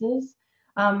resources.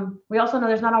 We also know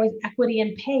there's not always equity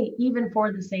in pay, even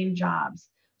for the same jobs.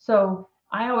 So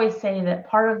I always say that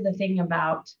part of the thing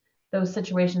about those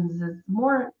situations is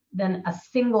more than a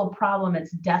single problem,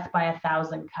 it's death by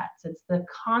 1,000 cuts. It's the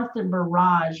constant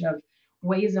barrage of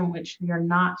ways in which you're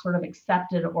not sort of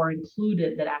accepted or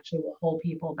included that actually will hold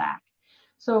people back.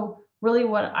 So really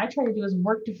what I try to do is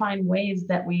work to find ways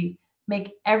that we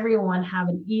make everyone have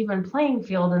an even playing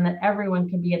field and that everyone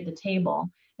can be at the table,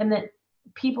 and that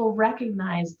people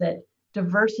recognize that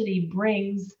diversity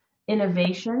brings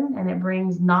innovation and it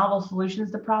brings novel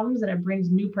solutions to problems and it brings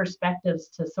new perspectives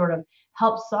to sort of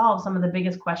help solve some of the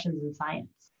biggest questions in science.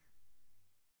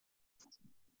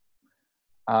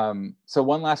 So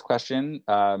one last question.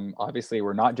 Obviously,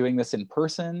 we're not doing this in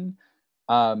person.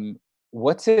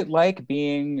 What's it like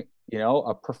being,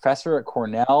 a professor at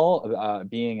Cornell,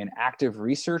 being an active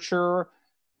researcher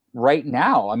right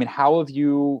now? I mean, how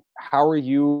are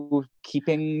you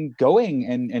keeping going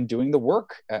and doing the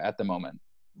work at the moment?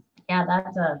 Yeah,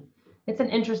 it's an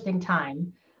interesting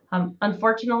time.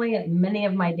 Unfortunately, many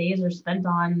of my days are spent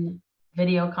on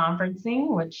video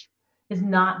conferencing, which is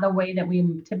not the way that we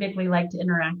typically like to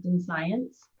interact in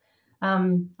science.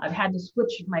 I've had to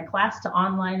switch my class to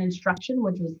online instruction,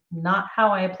 which was not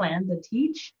how I planned to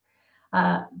teach.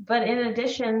 But in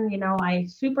addition, I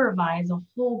supervise a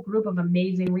whole group of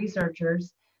amazing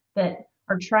researchers that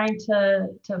are trying to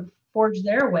forge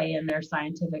their way in their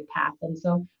scientific path. And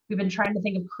so we've been trying to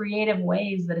think of creative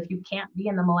ways that if you can't be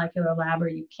in the molecular lab or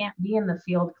you can't be in the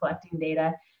field collecting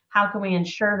data, how can we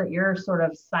ensure that your sort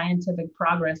of scientific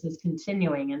progress is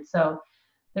continuing? And so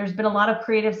there's been a lot of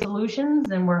creative solutions,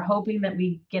 and we're hoping that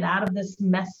we get out of this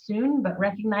mess soon, but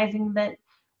recognizing that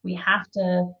we have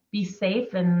to be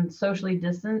safe and socially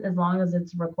distant as long as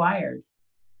it's required.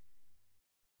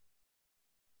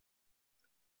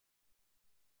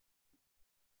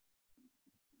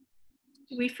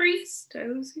 Did we freeze?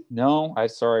 No,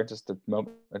 sorry, just a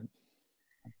moment.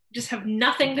 Just have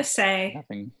nothing to say.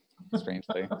 Nothing,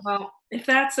 strangely. Well, if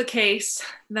that's the case,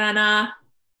 then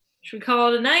should we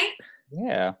call it a night?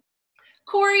 Yeah.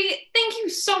 Corrie, thank you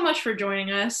so much for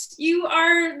joining us. You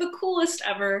are the coolest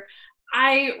ever.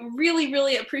 I really,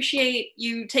 really appreciate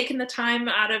you taking the time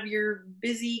out of your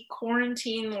busy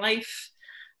quarantine life,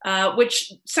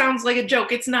 which sounds like a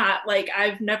joke. It's not. Like,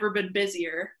 I've never been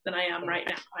busier than I am right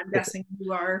now. I'm guessing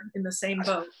you are in the same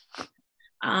boat.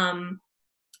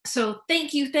 So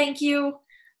thank you.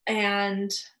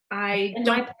 And I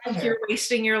don't think you're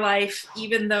wasting your life,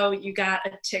 even though you got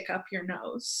a tick up your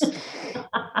nose.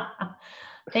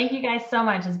 Thank you guys so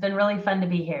much. It's been really fun to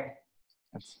be here.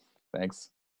 Thanks.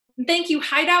 Thank you,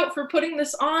 Hideout, for putting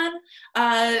this on.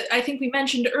 I think we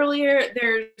mentioned earlier,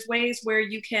 there's ways where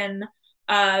you can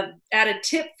add a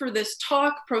tip for this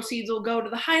talk. Proceeds will go to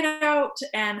the Hideout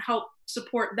and help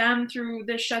support them through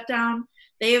this shutdown.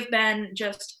 They have been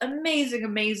just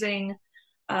amazing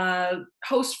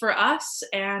hosts for us,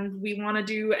 and we want to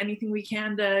do anything we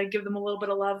can to give them a little bit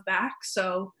of love back.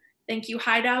 So thank you,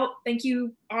 Hideout. Thank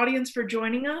you, audience, for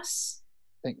joining us.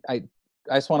 I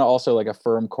just want to also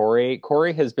affirm Corrie.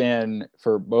 Corrie has been,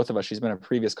 for both of us, she's been a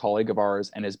previous colleague of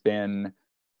ours and has been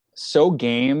so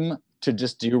game to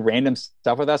just do random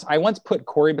stuff with us. I once put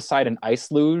Corrie beside an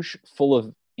ice luge full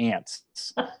of ants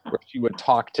where she would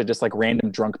talk to just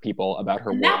random drunk people about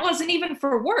her work. That wasn't even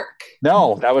for work.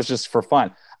 No, that was just for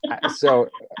fun. So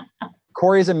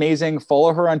Corrie's amazing.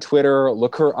 Follow her on Twitter.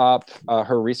 Look her up.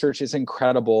 Her research is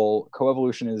incredible.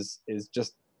 Coevolution is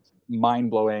just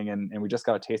mind-blowing, and we just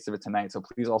got a taste of it tonight. So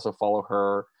please also follow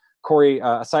her. Corrie,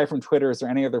 aside from Twitter, is there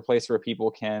any other place where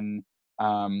people can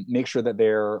make sure that they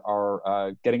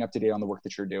are getting up to date on the work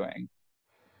that you're doing?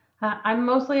 I'm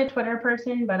mostly a Twitter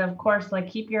person, but of course,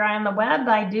 keep your eye on the web.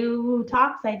 I do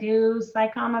talks, I do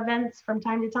SciComm events from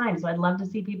time to time. So I'd love to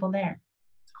see people there.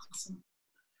 Awesome.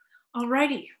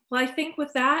 Alrighty. Well, I think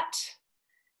with that,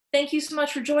 thank you so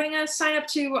much for joining us. Sign up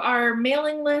to our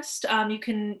mailing list. You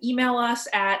can email us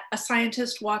at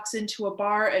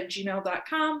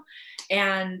ascientistwalksintoabar@gmail.com.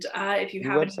 And if you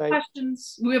have any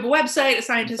questions, we have a website,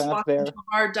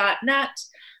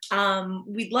 ascientistwalksintoabar.net.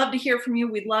 We'd love to hear from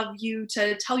you. We'd love you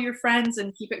to tell your friends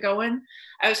and keep it going.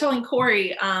 I was telling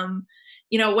Corrie, when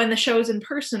the show's in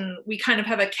person, we kind of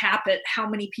have a cap at how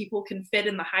many people can fit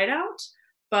in the Hideout.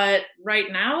 But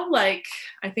right now, I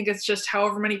think it's just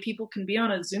however many people can be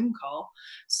on a Zoom call.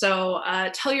 So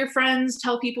tell your friends,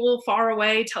 tell people far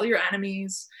away, tell your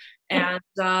enemies. And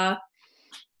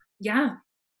yeah,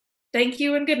 thank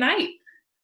you and good night.